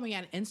you follow me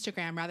on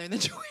Instagram rather than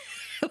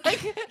Twitter? like,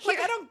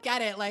 I don't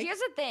get it. Like, here's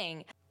the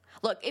thing.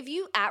 Look, if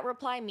you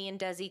 @reply me and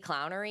Desi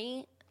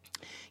Clownery,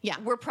 yeah,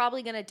 we're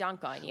probably going to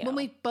dunk on you. When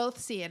we both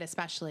see it,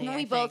 especially. When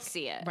we both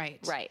see it. Right.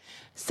 Right.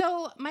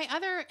 So my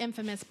other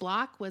infamous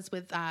block was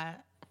with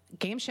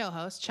game show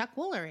host Chuck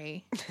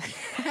Woolery.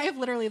 I have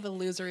literally the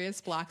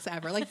loseriest blocks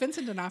ever. Like,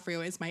 Vincent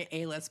D'Onofrio is my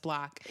A-list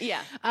block.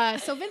 Yeah.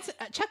 So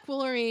Chuck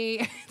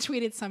Woolery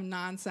tweeted some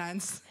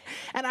nonsense,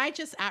 and I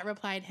just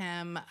 @replied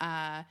him,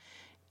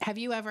 have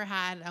you ever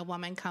had a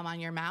woman come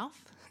on your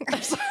mouth?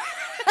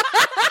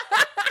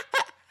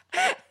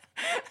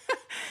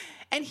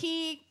 And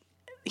he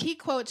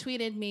quote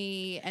tweeted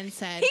me and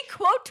said... He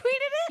quote tweeted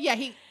it? Yeah,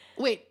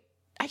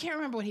 I can't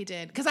remember what he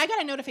did because I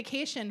got a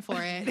notification for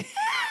it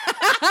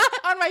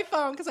on my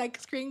phone because I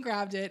screen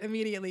grabbed it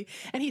immediately.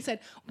 And he said,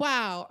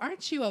 wow,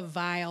 aren't you a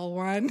vile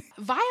one?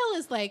 Vile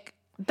is like...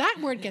 That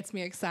word gets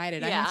me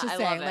excited. Yeah, I have to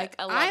say, love it. like,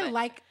 I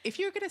like if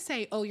you're gonna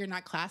say, "Oh, you're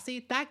not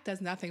classy," that does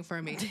nothing for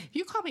me. If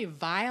you call me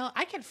vile,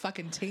 I get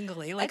fucking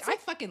tingly. Like, I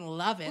fucking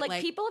love it. Like,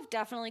 people have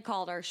definitely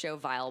called our show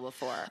vile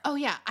before. Oh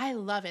yeah, I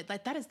love it.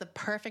 Like, that is the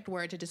perfect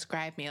word to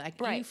describe me. Like,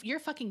 right. you're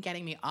fucking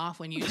getting me off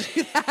when you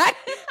do that.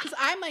 Because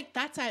I'm like,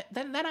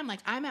 then I'm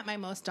like, I'm at my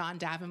most Dawn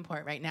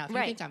Davenport right now. If you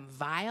think I'm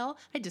vile,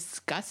 I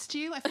disgust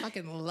you. I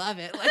fucking love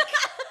it. Like.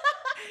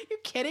 You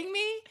kidding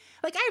me?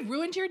 Like, I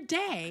ruined your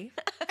day.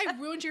 I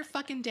ruined your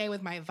fucking day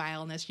with my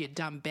vileness, you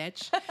dumb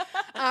bitch.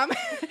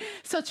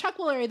 So Chuck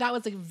Woolery, that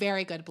was a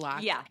very good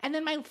block. Yeah. And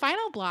then my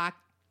final block,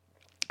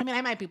 I mean,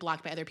 I might be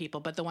blocked by other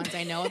people, but the ones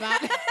I know about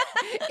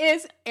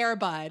is Air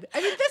Bud.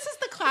 I mean, this is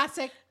the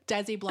classic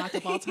Desi block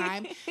of all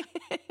time.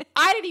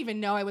 I didn't even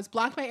know I was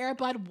blocked by Air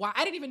Bud.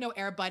 I didn't even know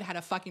Air Bud had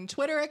a fucking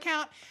Twitter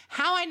account.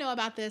 How I know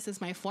about this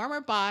is my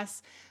former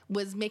boss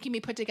was making me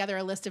put together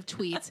a list of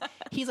tweets.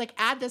 He's like,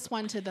 add this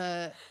one to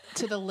the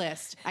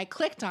list. I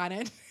clicked on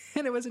it,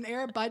 and it was an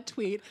Air Bud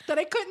tweet that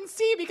I couldn't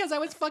see because I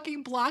was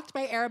fucking blocked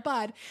by Air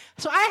Bud.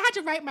 So I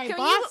had to write my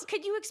boss.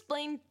 Could you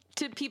explain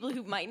to people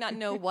who might not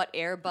know what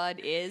Air Bud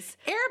is?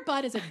 Air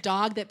Bud is a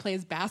dog that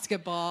plays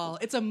basketball.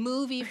 It's a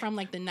movie from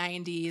like the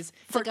 90s. It's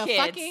for like kids.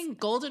 A fucking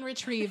golden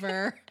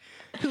retriever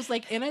who's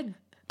like in a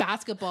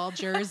basketball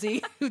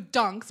jersey who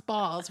dunks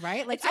balls,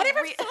 right? Like, I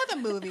never saw the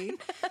movie.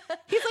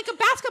 He's like a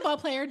basketball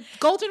player,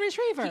 golden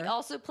retriever. He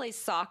also plays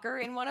soccer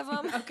in one of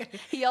them. Okay.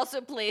 He also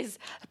plays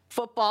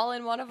football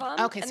in one of them.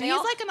 Okay, so he's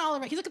like an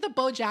all-around. He's like the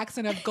Bo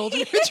Jackson of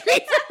golden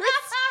retrievers.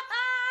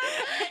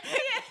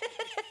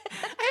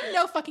 I have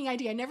no fucking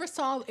idea. I never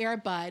saw Air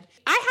Bud.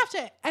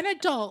 An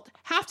adult,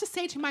 have to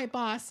say to my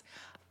boss,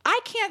 I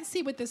can't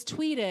see what this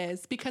tweet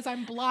is because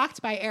I'm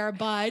blocked by Air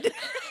Bud.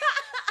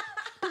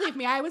 Believe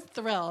me, I was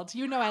thrilled.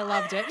 You know I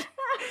loved it.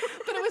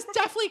 But it was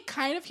definitely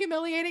kind of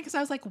humiliating because I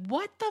was like,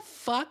 what the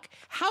fuck?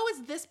 How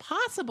is this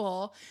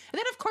possible? And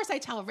then, of course, I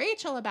tell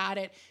Rachel about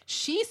it.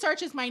 She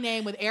searches my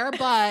name with Air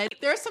Bud.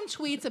 There are some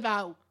tweets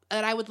about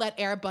that I would let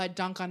Air Bud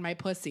dunk on my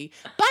pussy.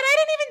 But I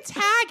didn't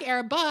even tag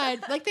Air Bud.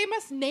 Like, they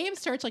must name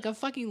search like a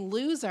fucking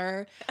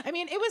loser. I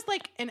mean, it was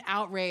like an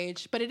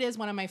outrage, but it is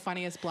one of my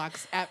funniest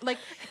blocks. Like,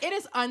 it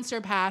is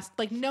unsurpassed.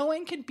 Like, no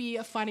one could be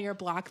a funnier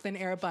block than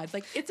Air Bud.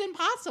 Like, it's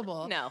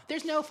impossible. No.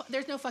 There's no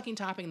fucking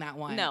topping that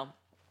one. No.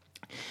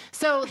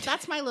 So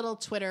that's my little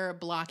Twitter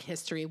block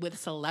history with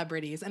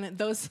celebrities. And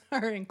those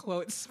are in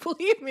quotes,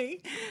 believe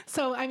me.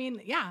 So, I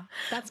mean, yeah,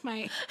 that's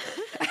my...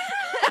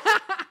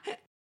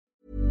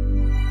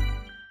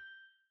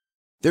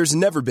 There's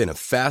never been a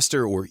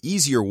faster or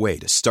easier way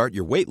to start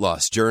your weight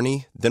loss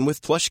journey than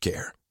with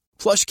PlushCare.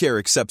 PlushCare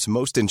accepts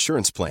most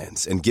insurance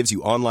plans and gives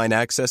you online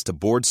access to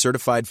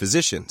board-certified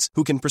physicians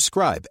who can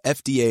prescribe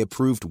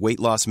FDA-approved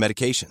weight loss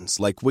medications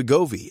like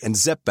Wegovy and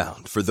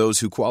Zepbound for those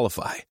who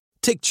qualify.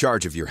 Take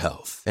charge of your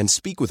health and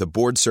speak with a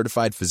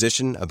board-certified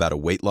physician about a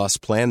weight loss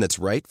plan that's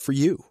right for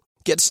you.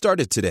 Get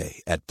started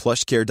today at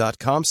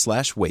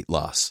plushcare.com/weight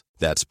loss.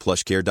 That's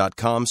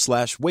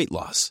plushcare.com/weight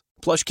loss.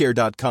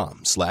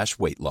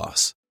 plushcare.com/weight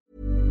loss.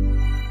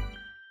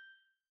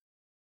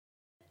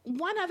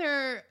 One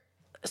other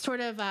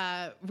sort of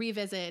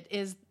revisit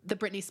is the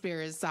Britney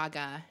Spears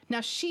saga. Now,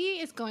 she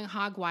is going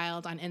hog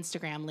wild on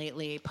Instagram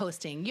lately,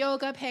 posting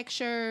yoga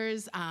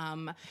pictures,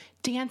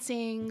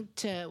 dancing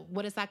to,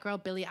 what is that girl,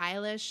 Billie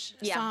Eilish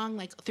song,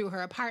 like through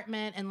her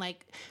apartment, and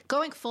like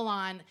going full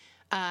on.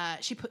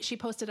 She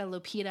posted a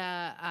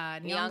Lupita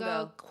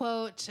Nyong'o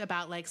quote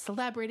about like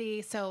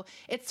celebrity. So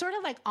it's sort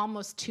of like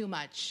almost too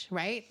much,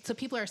 right? So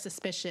people are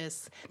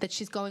suspicious that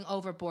she's going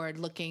overboard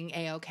looking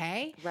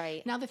A-okay.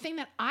 Right. Now, the thing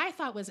that I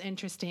thought was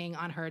interesting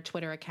on her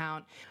Twitter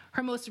account,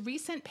 her most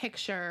recent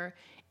picture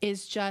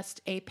is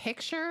just a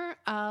picture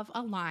of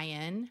a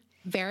lion,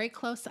 very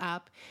close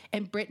up,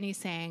 and Britney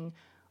saying,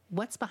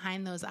 "What's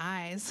behind those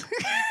eyes?"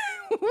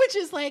 Which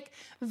is like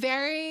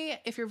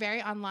if you're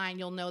very online,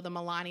 you'll know the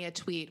Melania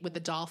tweet with the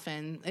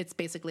dolphin. It's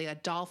basically a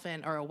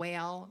dolphin or a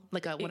whale,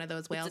 like one of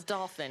those whales. It's a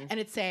dolphin. And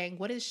it's saying,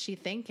 "What is she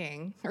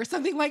thinking?" Or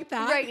something like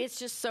that. Right. It's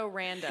just so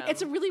random.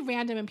 It's really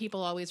random, and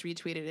people always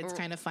retweet it. It's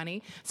kind of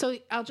funny. So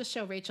I'll just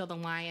show Rachel the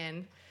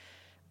lion.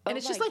 And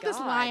it's just like this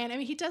lion. I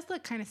mean, he does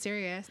look kind of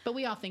serious, but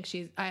we all think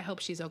I hope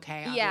she's okay,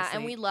 obviously. Yeah,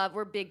 and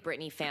we're big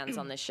Britney fans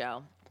on this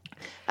show.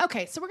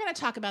 Okay, so we're going to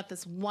talk about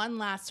this one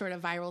last sort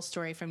of viral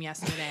story from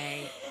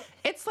yesterday.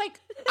 It's like,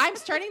 I'm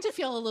starting to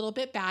feel a little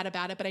bit bad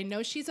about it, but I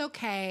know she's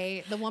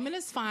okay. The woman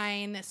is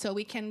fine, so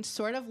we can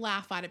sort of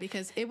laugh at it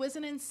because it was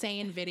an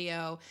insane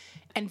video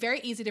and very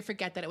easy to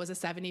forget that it was a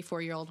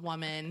 74-year-old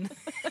woman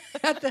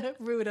at the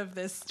root of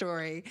this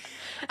story.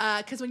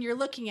 Because when you're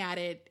looking at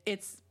it,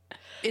 it's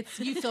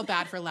you feel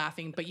bad for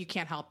laughing, but you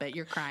can't help it.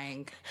 You're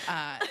crying.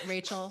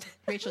 Rachel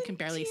can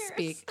barely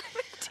speak.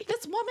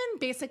 This woman,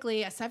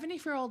 basically, a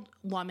 74-year-old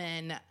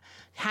woman,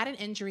 had an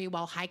injury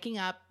while hiking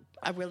up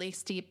a really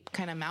steep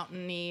kind of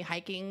mountainy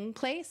hiking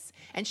place,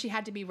 and she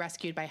had to be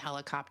rescued by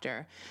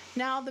helicopter.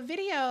 Now, the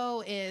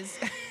video is,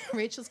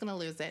 Rachel's going to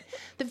lose it.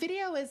 The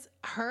video is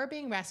her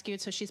being rescued,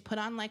 so she's put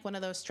on like one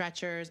of those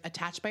stretchers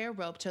attached by a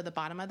rope to the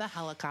bottom of the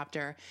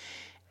helicopter.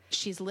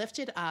 She's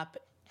lifted up,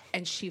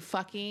 and she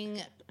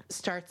fucking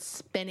starts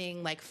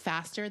spinning like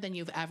faster than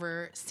you've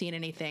ever seen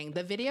anything.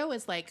 The video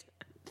is like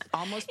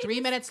almost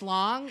 3 minutes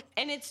long.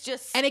 And it's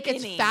just spinning. And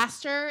it gets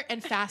faster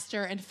and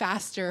faster and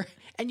faster.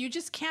 And you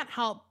just can't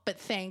help but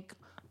think,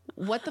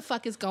 what the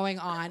fuck is going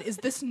on? Is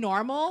this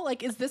normal?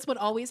 Like, is this what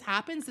always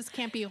happens? This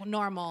can't be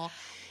normal.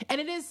 And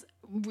it is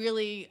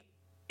really...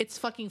 It's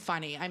fucking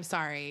funny. I'm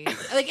sorry.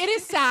 Like, it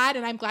is sad,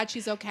 and I'm glad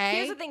she's okay.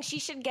 Here's the thing. She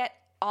should get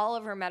all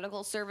of her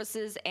medical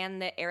services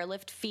and the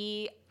airlift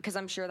fee, because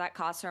I'm sure that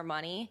costs her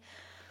money,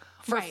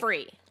 for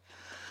free.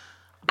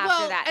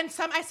 After that. And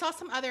I saw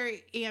some other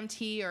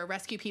EMT or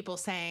rescue people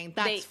saying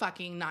that's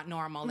fucking not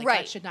normal. Like,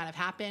 that should not have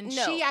happened.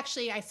 No. She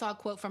actually, I saw a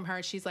quote from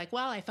her. She's like,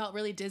 "Well, I felt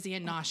really dizzy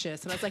and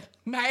nauseous." And I was like,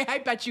 I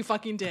bet you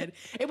fucking did.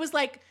 It was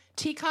like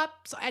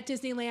teacups at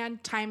Disneyland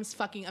times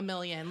fucking a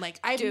million. Like,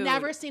 I've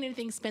never seen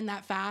anything spin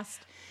that fast.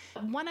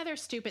 One other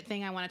stupid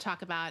thing I want to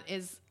talk about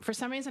is, for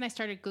some reason, I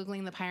started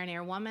Googling the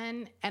Pioneer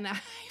Woman, and I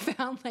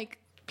found like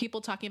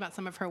people talking about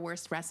some of her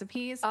worst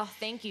recipes. Oh,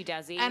 thank you,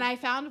 Desi. And I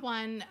found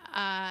one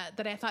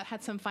that I thought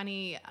had some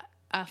funny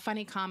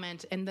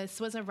comment, and this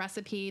was a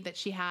recipe that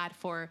she had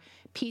for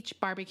peach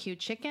barbecue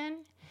chicken,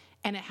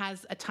 and it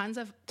has tons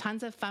of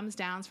thumbs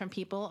downs from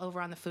people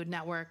over on the Food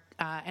Network,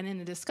 and in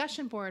the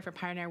discussion board for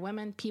Pioneer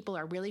Women, people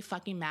are really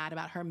fucking mad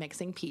about her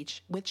mixing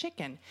peach with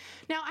chicken.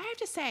 Now, I have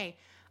to say,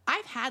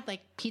 I've had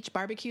like peach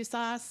barbecue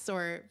sauce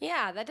or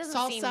that doesn't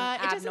salsa. Seem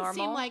abnormal. It doesn't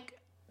seem like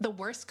the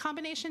worst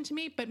combination to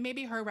me, but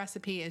maybe her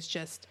recipe is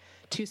just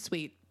too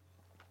sweet.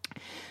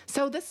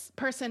 So this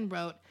person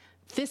wrote,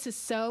 "This is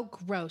so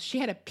gross." She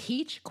had a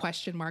peach ?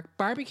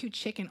 Barbecue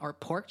chicken or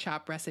pork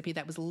chop recipe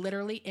that was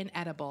literally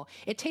inedible.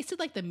 It tasted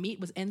like the meat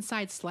was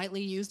inside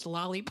slightly used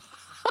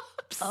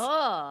lollipops.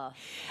 Oh.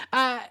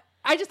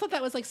 I just thought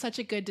that was like such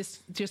a good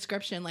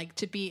description, like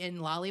to be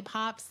in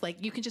lollipops.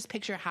 Like, you can just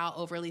picture how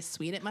overly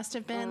sweet it must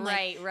have been.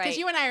 Right. Because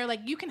you and I are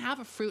like, you can have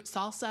a fruit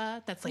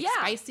salsa that's like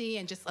spicy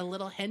and just a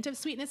little hint of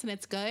sweetness, and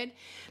it's good.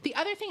 The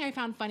other thing I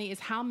found funny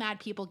is how mad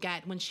people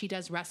get when she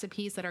does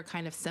recipes that are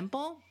kind of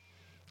simple.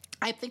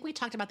 I think we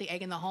talked about the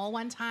egg in the hole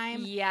one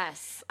time.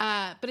 Yes.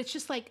 But it's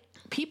just like,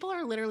 people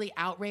are literally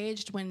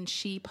outraged when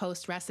she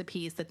posts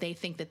recipes that they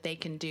think that they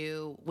can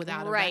do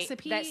without a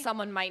recipe. That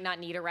someone might not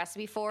need a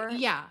recipe for.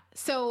 Yeah.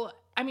 So,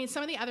 I mean,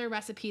 some of the other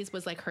recipes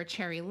was like her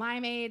cherry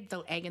limeade,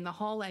 the egg in the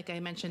hole, like I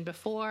mentioned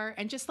before.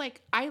 And just like,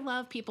 I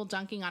love people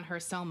dunking on her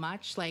so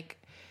much. Like,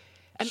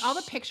 and all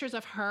the pictures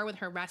of her with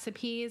her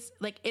recipes,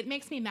 like, it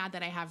makes me mad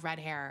that I have red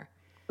hair.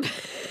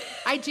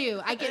 I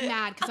do. I get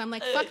mad because I'm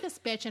like, fuck this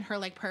bitch and her,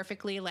 like,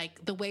 perfectly,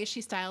 like, the way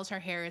she styles her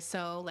hair is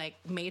so, like,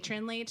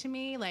 matronly to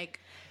me. Like,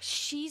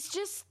 she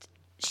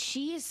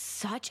is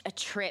such a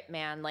trip,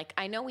 man. Like,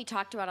 I know we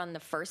talked about on the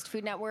first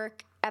Food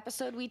Network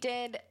episode we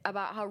did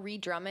about how Ree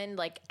Drummond,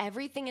 like,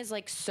 everything is,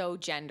 like, so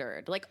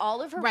gendered. Like,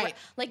 all of her,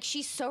 like,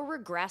 she's so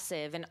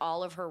regressive in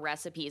all of her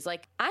recipes.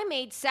 Like, I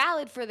made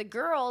salad for the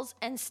girls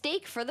and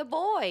steak for the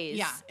boys.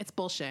 Yeah, it's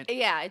bullshit.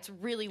 Yeah, it's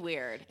really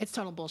weird. It's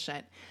total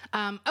bullshit.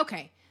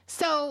 Okay,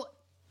 so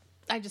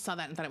I just saw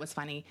that and thought it was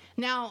funny.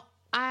 Now,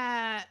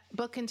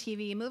 book and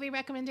TV movie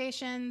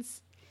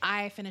recommendations.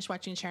 I finished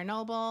watching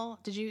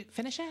Chernobyl. Did you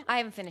finish it? I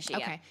haven't finished it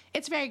yet. Okay.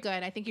 It's very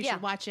good. I think you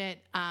should watch it.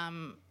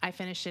 I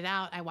finished it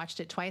out. I watched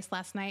it twice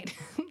last night.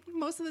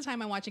 Most of the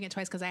time I'm watching it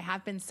twice because I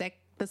have been sick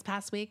this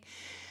past week.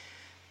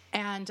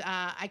 And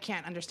I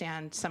can't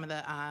understand some of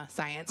the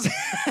science. So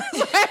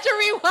I have to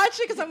rewatch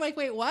it because I'm like,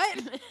 wait, what?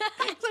 Because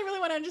I really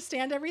want to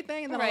understand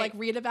everything. And then I'll like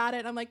read about it.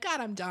 And I'm like, God,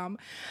 I'm dumb.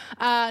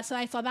 So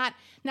I saw that.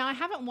 Now, I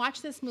haven't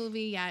watched this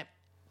movie yet,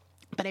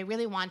 but I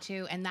really want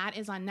to, and that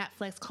is on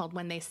Netflix called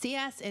When They See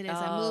Us. It is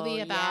a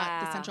movie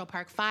about the Central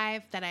Park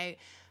Five that I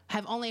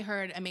have only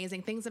heard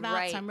amazing things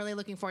about, so I'm really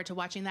looking forward to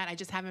watching that. I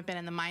just haven't been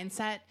in the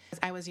mindset.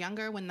 I was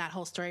younger when that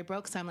whole story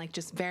broke, so I'm like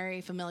just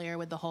very familiar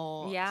with the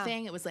whole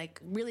thing. It was like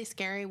really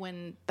scary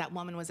when that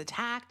woman was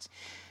attacked.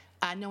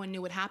 No one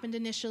knew what happened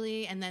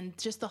initially, and then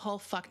just the whole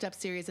fucked up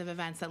series of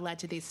events that led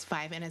to these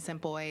 5 innocent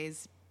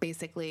boys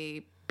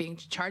basically being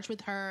charged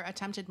with her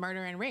attempted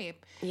murder and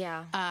rape.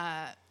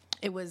 Yeah.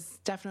 It was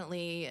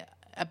definitely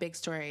a big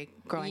story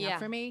growing up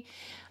for me.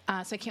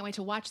 So I can't wait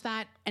to watch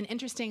that. An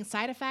interesting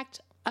side effect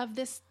of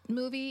this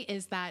movie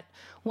is that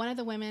one of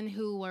the women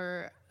who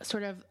were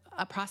sort of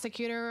a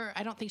prosecutor,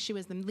 I don't think she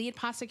was the lead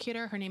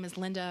prosecutor, her name is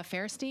Linda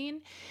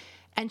Fairstein,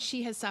 and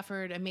she has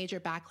suffered a major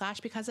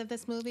backlash because of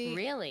this movie.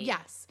 Really?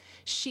 Yes.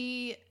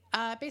 She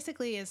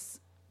basically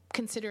is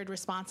considered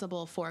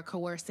responsible for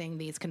coercing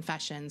these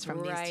confessions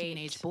from these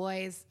teenage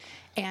boys,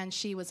 and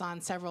she was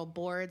on several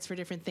boards for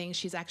different things.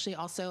 She's actually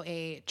also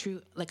a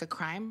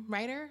crime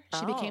writer.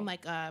 She became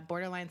like a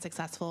borderline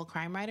successful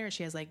crime writer.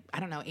 She has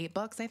 8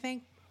 books, I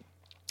think.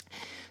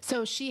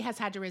 So she has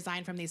had to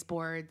resign from these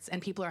boards,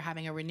 and people are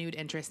having a renewed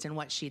interest in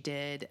what she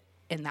did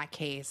in that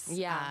case.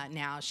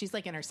 Now she's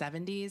like in her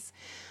 70s,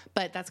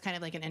 but that's kind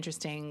of like an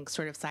interesting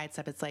sort of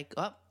sidestep. It's like,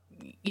 oh,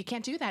 you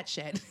can't do that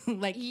shit.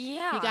 You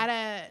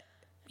gotta.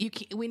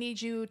 We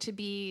need you to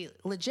be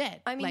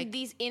legit. I mean,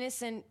 these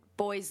innocent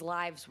boys'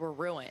 lives were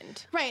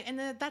ruined. Right, and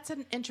that's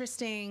an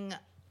interesting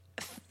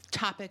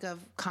topic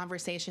of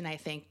conversation, I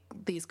think,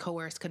 these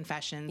coerced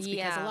confessions.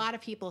 Because a lot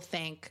of people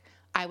think,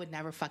 I would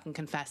never fucking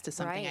confess to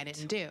something I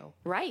didn't do.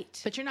 Right.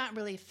 But you're not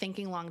really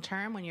thinking long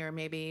term when you're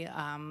maybe,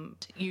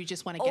 you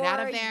just want to get out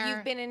of there. Or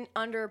you've been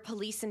under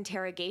police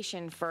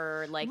interrogation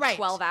for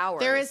 12 hours.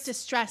 There is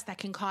distress that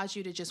can cause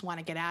you to just want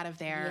to get out of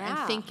there and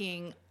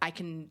thinking I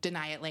can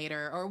deny it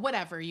later or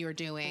whatever you're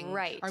doing.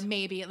 Right. Or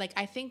maybe,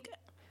 I think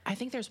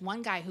there's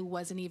one guy who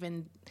wasn't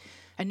even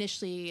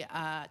initially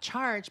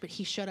charged, but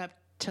he showed up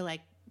to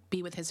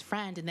be with his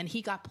friend, and then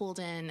he got pulled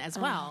in as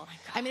well.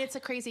 I mean, it's a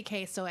crazy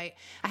case, so I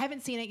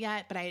haven't seen it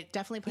yet, but I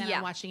definitely plan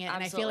on watching it.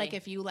 Absolutely. And I feel like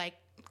if you like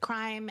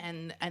crime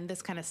and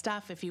this kind of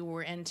stuff, if you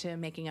were into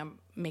making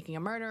a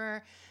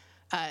murderer,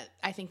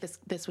 I think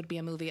this would be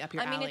a movie up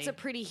your alley. I mean, it's a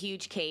pretty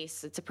huge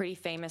case. It's a pretty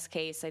famous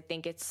case. I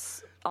think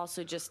it's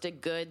also just a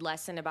good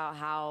lesson about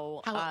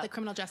how the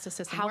criminal justice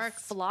system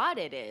works. How flawed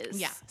it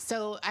is. Yeah.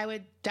 So I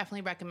would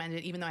definitely recommend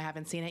it, even though I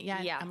haven't seen it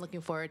yet. Yeah. I'm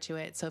looking forward to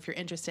it. So if you're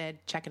interested,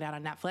 check it out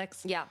on Netflix.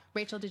 Yeah.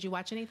 Rachel, did you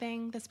watch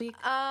anything this week?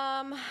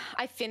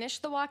 I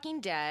finished The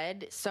Walking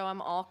Dead, so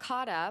I'm all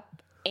caught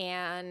up,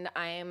 and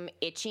I'm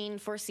itching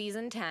for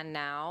season 10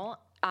 now.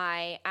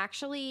 I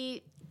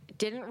actually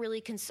didn't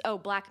really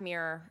Black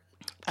Mirror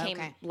came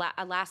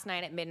last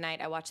night at midnight.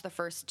 I watched the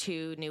first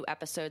 2 new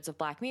episodes of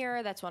Black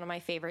Mirror. That's one of my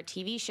favorite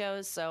TV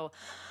shows. So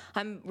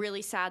I'm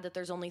really sad that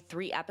there's only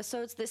 3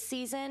 episodes this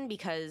season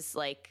because,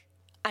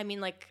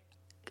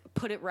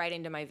 put it right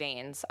into my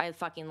veins. I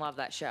fucking love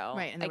that show.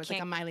 Right, and there was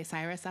a Miley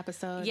Cyrus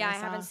episode. Yeah, I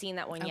haven't seen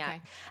that one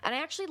yet. And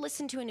I actually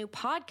listened to a new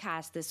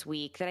podcast this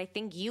week that I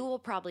think you will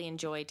probably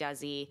enjoy,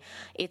 Desi.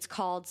 It's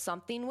called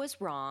Something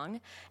Was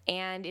Wrong,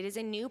 and it is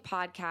a new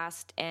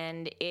podcast,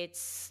 and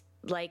it's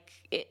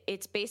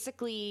it's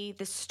basically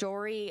the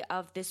story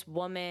of this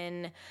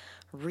woman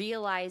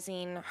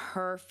realizing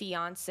her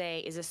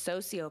fiance is a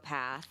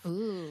sociopath.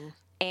 Ooh.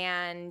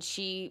 And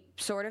she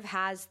sort of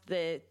has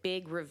the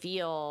big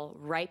reveal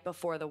right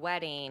before the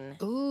wedding.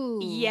 Ooh.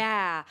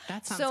 Yeah.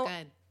 That sounds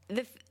good.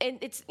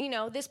 It's,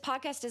 this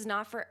podcast is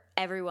not for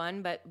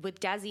everyone, but with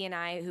Desi and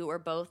I, who are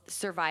both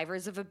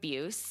survivors of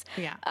abuse,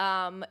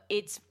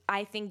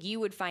 I think you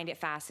would find it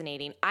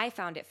fascinating. I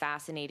found it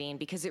fascinating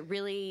because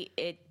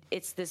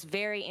it's this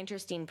very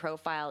interesting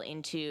profile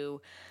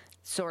into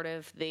sort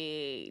of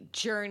the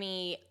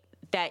journey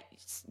that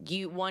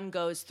one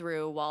goes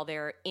through while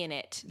they're in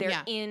it.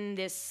 They're in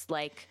this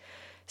like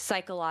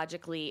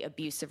psychologically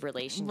abusive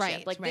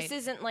relationship. This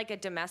isn't like a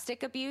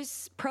domestic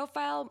abuse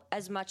profile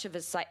as much of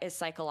as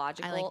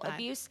psychological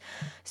abuse.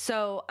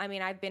 So, I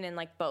mean, I've been in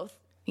like both.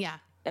 Yeah.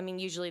 I mean,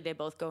 usually they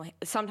both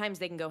sometimes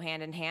they can go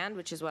hand in hand,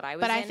 which is what I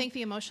was But I think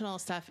the emotional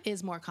stuff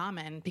is more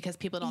common because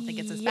people don't think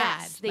it's as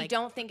bad. They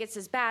don't think it's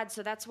as bad.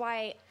 So that's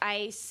why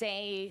I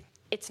say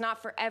it's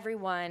not for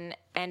everyone,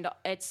 and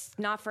it's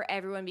not for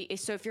everyone.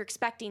 So if you're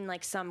expecting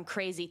like some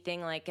crazy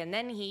thing, like, and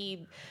then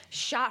he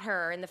shot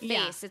her in the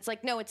face, it's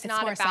like, no, it's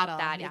not about subtle,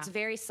 that. It's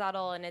very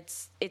subtle, and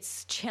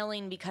it's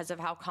chilling because of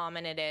how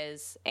common it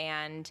is.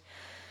 And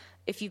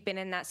if you've been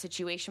in that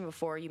situation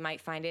before, you might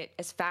find it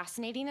as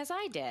fascinating as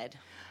I did.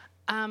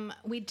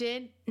 We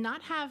did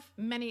not have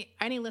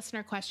any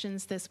listener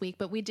questions this week,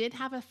 but we did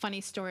have a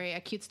funny story, a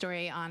cute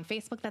story on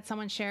Facebook that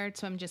someone shared.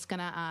 So I'm just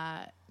going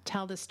to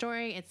tell the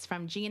story. It's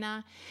from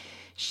Gina.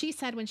 She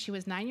said when she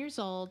was 9 years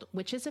old,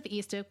 Witches of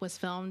Eastwick was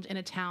filmed in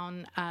a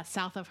town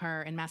south of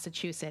her in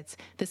Massachusetts.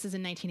 This is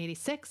in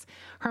 1986.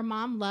 Her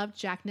mom loved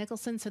Jack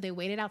Nicholson, so they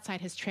waited outside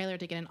his trailer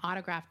to get an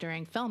autograph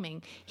during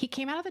filming. He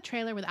came out of the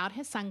trailer without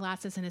his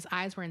sunglasses, and his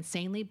eyes were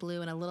insanely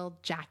blue and a little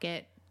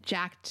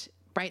jacked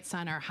bright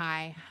sun or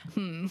high.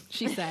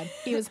 She said.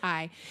 He was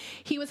high.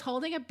 He was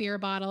holding a beer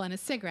bottle and a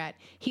cigarette.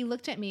 He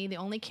looked at me, the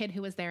only kid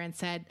who was there, and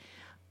said,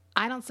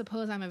 "I don't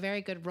suppose I'm a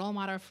very good role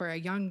model for a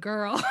young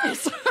girl."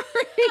 Sorry.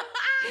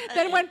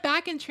 Then went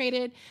back and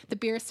traded the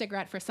beer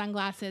cigarette for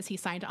sunglasses. He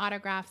signed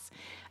autographs.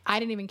 I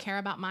didn't even care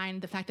about mine.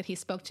 The fact that he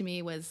spoke to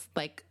me was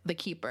like the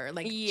keeper.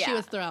 Like she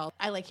was thrilled.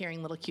 I like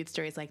hearing little cute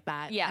stories like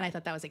that. Yeah. And I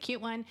thought that was a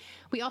cute one.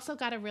 We also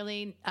got a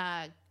really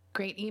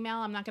great email.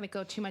 I'm not going to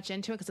go too much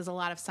into it because there's a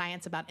lot of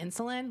science about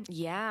insulin.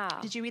 Yeah.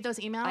 Did you read those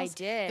emails? I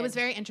did. It was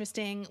very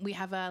interesting. We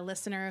have a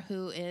listener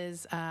who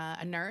is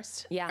a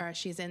nurse. Yeah. Or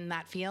she's in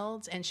that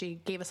field, and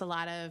she gave us a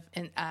lot of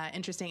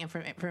interesting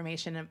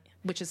information,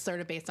 which is sort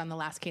of based on the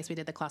last case we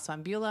did, the Klaus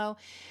von Bülow.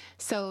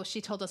 So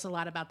she told us a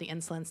lot about the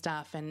insulin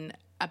stuff and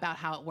about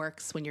how it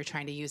works when you're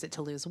trying to use it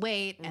to lose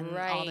weight and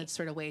all the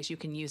sort of ways you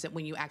can use it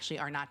when you actually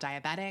are not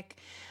diabetic.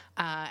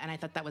 And I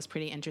thought that was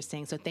pretty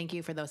interesting. So thank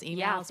you for those emails.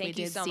 Yeah, thank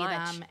you so much. We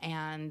did see them,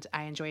 and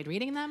I enjoyed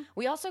reading them.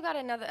 We also got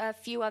a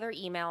few other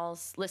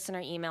emails,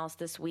 listener emails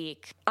this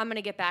week. I'm going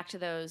to get back to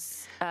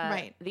those,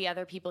 the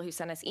other people who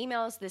sent us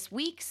emails this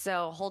week.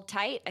 So hold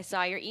tight. I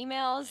saw your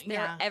emails.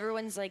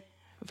 Everyone's like,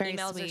 very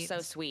emails sweet. Are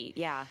so sweet.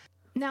 Yeah.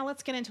 Now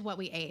let's get into what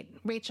we ate.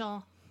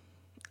 Rachel,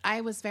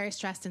 I was very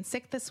stressed and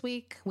sick this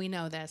week. We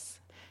know this.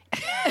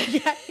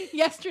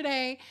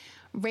 Yesterday,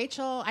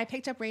 I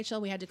picked up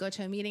Rachel. We had to go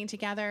to a meeting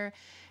together.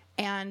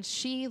 And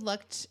she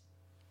looked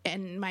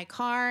in my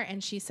car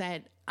and she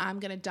said, "I'm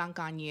going to dunk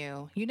on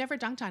you." You never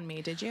dunked on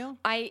me, did you?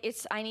 I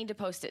need to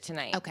post it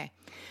tonight. Okay.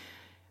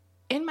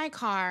 In my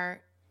car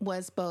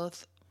was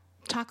both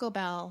Taco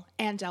Bell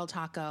and Del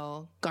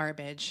Taco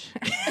garbage.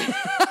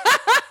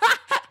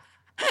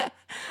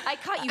 I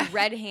caught you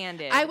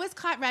red-handed. I was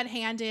caught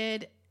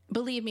red-handed.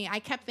 Believe me, I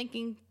kept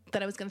thinking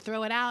that I was going to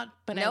throw it out,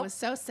 but I was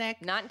so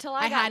sick. Not until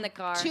I got in the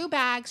car. 2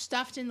 bags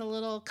stuffed in the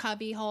little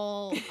cubby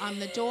hole on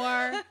the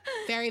door,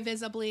 very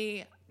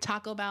visibly,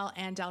 Taco Bell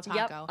and Del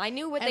Taco. Yep. I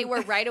knew what they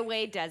were right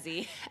away,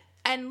 Desi.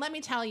 And let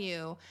me tell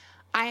you,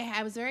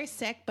 I was very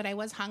sick, but I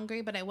was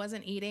hungry, but I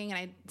wasn't eating.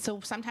 And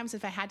so sometimes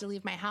if I had to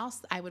leave my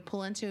house, I would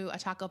pull into a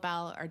Taco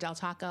Bell or Del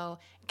Taco,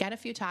 get a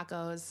few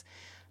tacos.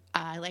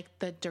 I like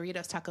the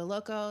Doritos Taco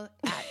Loco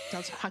at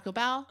Del Taco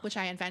Bell, which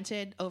I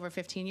invented over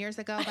 15 years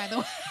ago, by the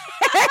way.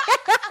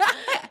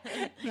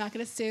 I'm not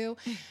going to sue.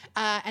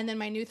 And then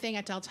my new thing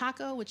at Del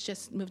Taco, which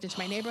just moved into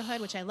my neighborhood,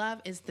 which I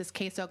love, is this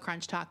queso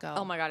crunch taco.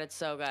 Oh my God, it's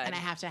so good. And I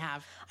have to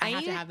have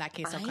that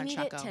queso crunch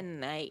taco. I need it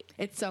tonight.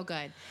 It's so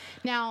good.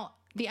 Now,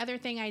 the other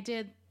thing I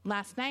did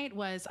last night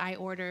was I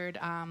ordered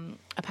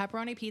a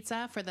pepperoni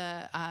pizza for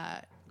the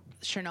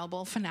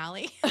Chernobyl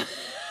finale.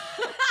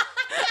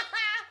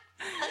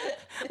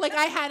 Like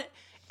I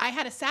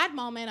had a sad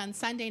moment on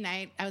Sunday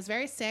night. I was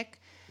very sick.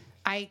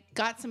 I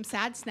got some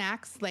sad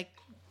snacks like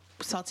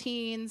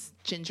saltines,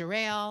 ginger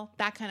ale,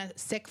 that kind of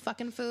sick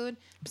fucking food.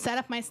 Set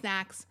up my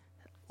snacks,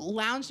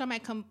 lounged on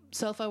my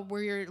sofa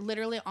where you're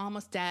literally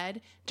almost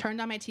dead, turned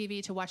on my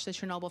TV to watch the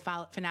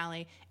Chernobyl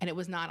finale, and it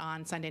was not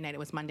on Sunday night. It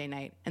was Monday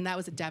night. And that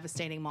was a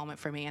devastating moment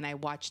for me. And I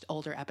watched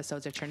older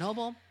episodes of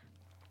Chernobyl.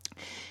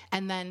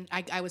 And then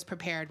I was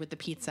prepared with the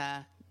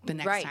pizza the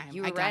next time.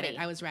 You were I got ready. it.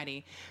 I was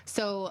ready.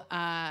 So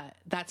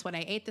that's what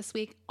I ate this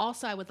week.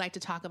 Also, I would like to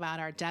talk about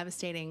our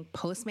devastating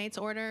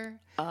Postmates order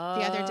the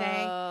other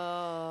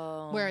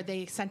day where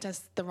they sent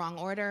us the wrong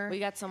order. We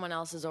got someone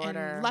else's order.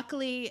 And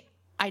luckily,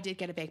 I did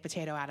get a baked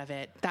potato out of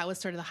it. That was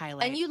sort of the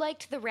highlight. And you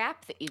liked the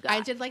wrap that you got. I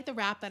did like the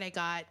wrap that I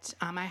got.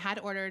 I had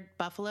ordered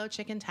buffalo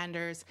chicken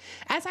tenders.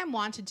 As I'm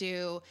wont to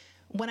do,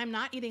 when I'm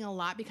not eating a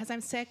lot because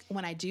I'm sick,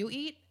 when I do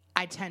eat,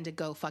 I tend to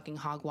go fucking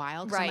hog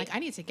wild. Right. I'm like, I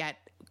need to get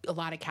a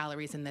lot of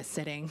calories in this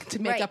sitting to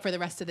make up for the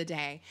rest of the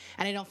day.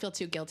 And I don't feel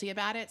too guilty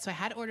about it. So I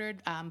had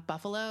ordered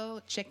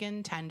buffalo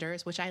chicken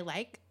tenders, which I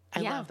like.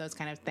 I love those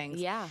kind of things.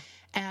 Yeah.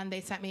 And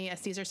they sent me a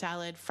Caesar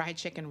salad fried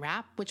chicken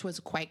wrap, which was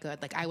quite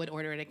good. Like, I would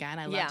order it again.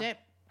 I loved it.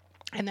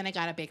 And then I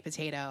got a baked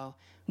potato,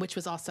 which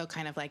was also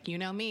kind of like, you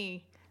know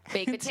me.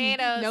 Baked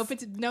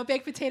potatoes. No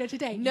baked potato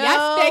today. No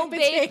yes,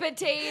 baked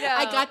potato.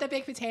 I got the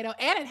baked potato,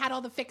 and it had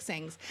all the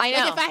fixings. I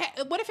know.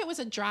 Like what if it was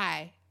a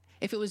dry?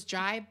 If it was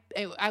dry,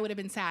 I would have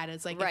been sad.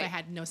 It's like if I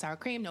had no sour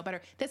cream, no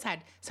butter. This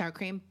had sour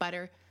cream,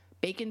 butter,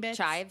 bacon bits.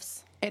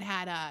 Chives. It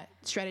had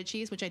shredded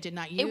cheese, which I did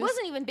not use. It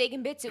wasn't even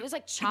bacon bits. It was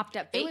like chopped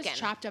up bacon. It was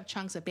chopped up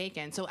chunks of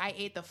bacon. So I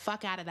ate the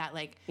fuck out of that,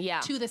 like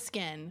to the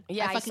skin.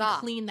 Yeah, I fucking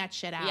cleaned that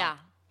shit out. Yeah.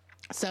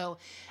 So,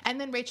 and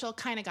then Rachel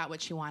kind of got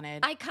what she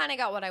wanted. I kind of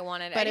got what I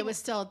wanted. But it was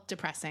still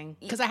depressing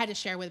because I had to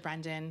share with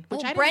Brendan,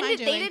 which I didn't Brendan, mind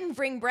doing. they didn't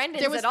bring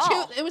Brendan's at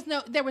all.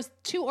 There was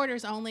 2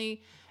 orders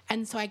only.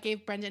 And so I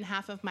gave Brendan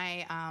half of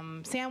my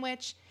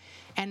sandwich,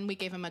 and we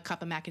gave him a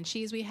cup of mac and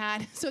cheese we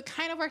had. So it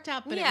kind of worked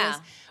out, but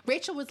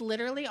Rachel was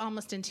literally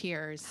almost in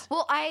tears.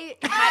 Well, I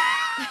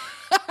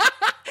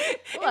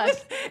had...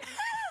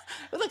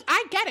 Look,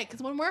 I get it,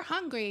 because when we're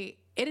hungry,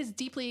 it is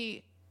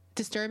deeply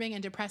disturbing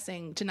and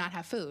depressing to not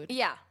have food.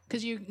 Yeah.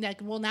 Because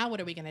now what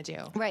are we going to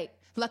do? Right.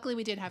 Luckily,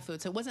 we did have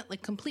food, so it wasn't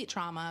like complete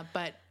trauma,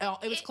 but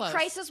it was close.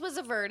 Crisis was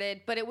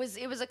averted, but it was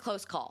a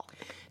close call.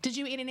 Did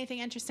you eat anything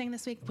interesting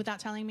this week without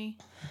telling me?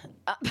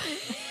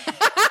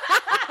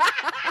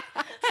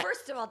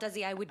 First of all,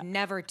 Desi, I would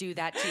never do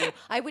that to you.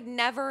 I would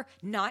never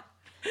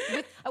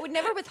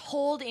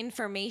withhold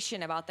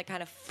information about the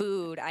kind of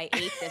food I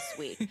ate this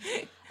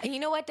week. And you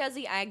know what,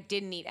 Desi? I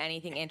didn't eat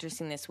anything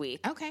interesting this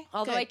week. Okay.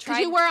 Although good. I tried.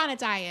 Because you were on a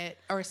diet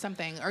or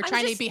something, or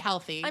trying to be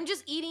healthy. I'm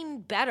just eating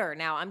better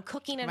now. I'm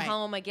cooking at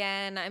home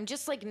again. I'm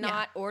just like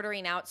not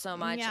ordering out so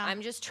much. Yeah.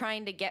 I'm just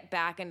trying to get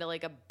back into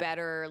like a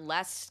better,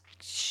 less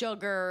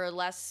sugar,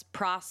 less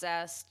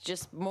processed,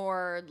 just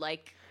more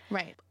like.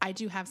 Right. I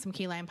do have some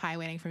key lime pie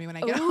waiting for me when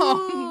I get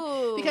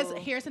home. Because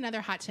here's another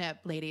hot tip,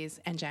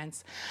 ladies and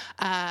gents.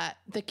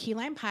 The key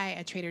lime pie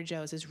at Trader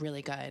Joe's is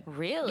really good.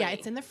 Really? Yeah,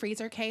 it's in the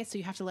freezer case, so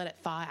you have to let it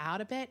thaw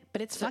out a bit.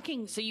 But it's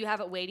fucking... So you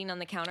have it waiting on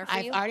the counter for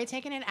you? I've already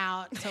taken it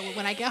out, so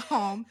when I get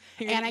home,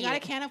 and I got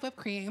a can of whipped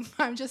cream,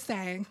 I'm just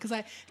saying, because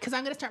I'm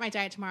going to start my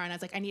diet tomorrow, and I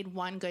was like, I need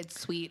one good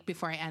sweet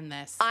before I end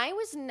this. I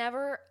was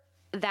never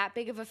that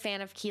big of a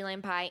fan of key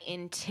lime pie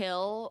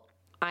until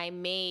I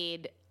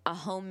made a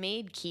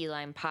homemade key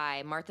lime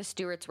pie, Martha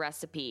Stewart's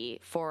recipe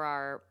for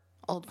our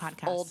old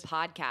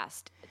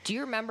podcast. Do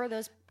you remember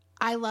those?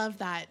 I love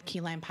that key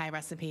lime pie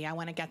recipe. I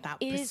want to get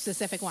that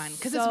specific one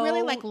because it's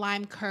really like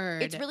lime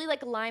curd. It's really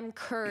like lime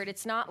curd.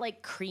 It's not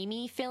like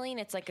creamy filling.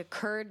 It's like a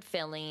curd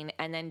filling,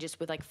 and then just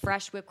with like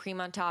fresh whipped cream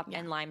on top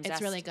and lime zest.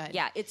 It's really good.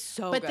 Yeah, it's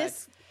so good.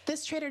 But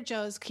this Trader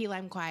Joe's key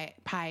lime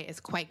pie is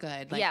quite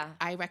good. Like,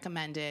 I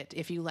recommend it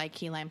if you like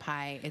key lime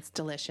pie. It's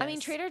delicious. I mean,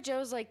 Trader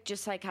Joe's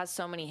just has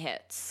so many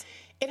hits.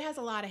 It has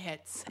a lot of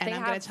hits, and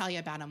I'm going to tell you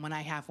about them when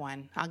I have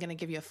one. I'm going to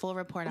give you a full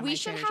report on my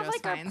Trader Joe's finds. We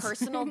should have a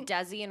personal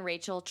Desi and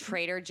Rachel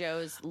Trader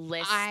Joe's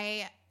list.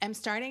 I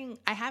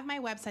have my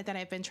website that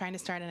I've been trying to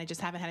start, and I just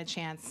haven't had a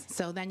chance.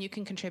 So then you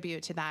can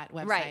contribute to that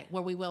website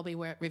where we will be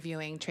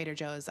reviewing Trader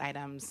Joe's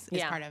items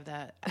as part of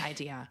the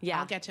idea.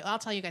 I'll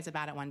tell you guys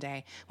about it one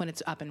day when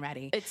it's up and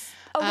ready. Wait,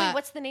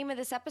 what's the name of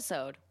this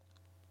episode?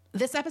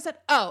 This episode?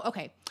 Oh,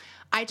 okay.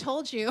 I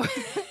told you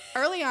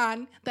early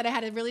on that I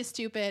had a really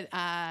stupid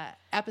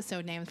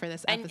episode name for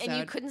this episode. And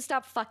you couldn't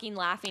stop fucking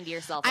laughing to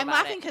yourself about it. I'm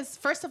laughing because,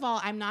 first of all,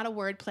 I'm not a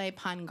wordplay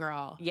pun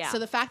girl. Yeah. So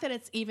the fact that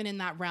it's even in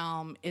that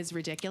realm is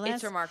ridiculous.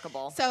 It's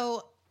remarkable.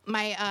 So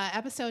my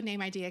episode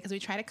name idea, because we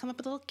try to come up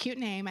with a little cute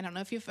name. I don't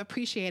know if you've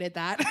appreciated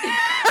that.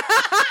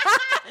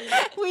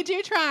 We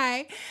do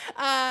try.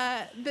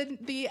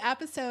 The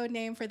episode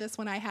name for this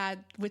one I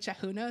had, which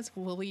who knows,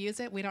 will we use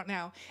it? We don't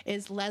know,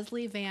 is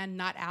Leslie Van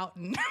Not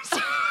Outen.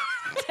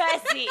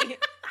 Tessie.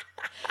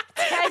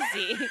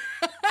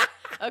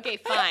 Okay,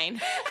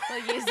 fine.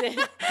 We'll use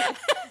it.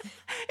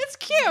 It's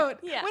cute.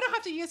 Yeah. We don't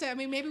have to use it. I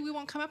mean, maybe we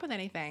won't come up with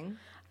anything.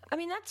 I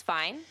mean, that's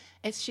fine.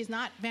 She's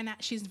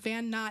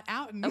Van Not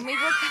Outen.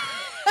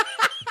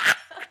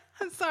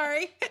 I'm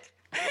sorry.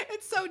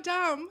 It's so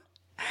dumb.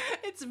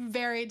 It's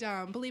very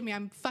dumb. Believe me,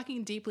 I'm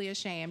fucking deeply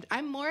ashamed.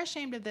 I'm more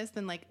ashamed of this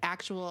than like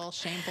actual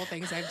shameful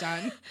things I've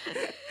done.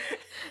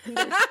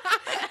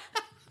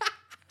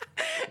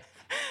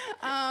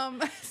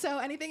 So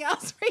anything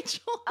else,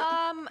 Rachel?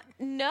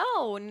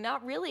 No,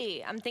 not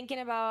really. I'm thinking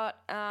about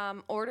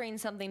ordering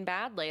something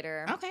bad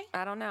later. Okay.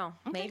 I don't know.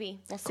 Okay. Maybe.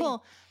 We'll see.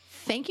 Cool.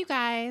 Thank you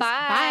guys.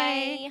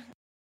 Bye. Bye.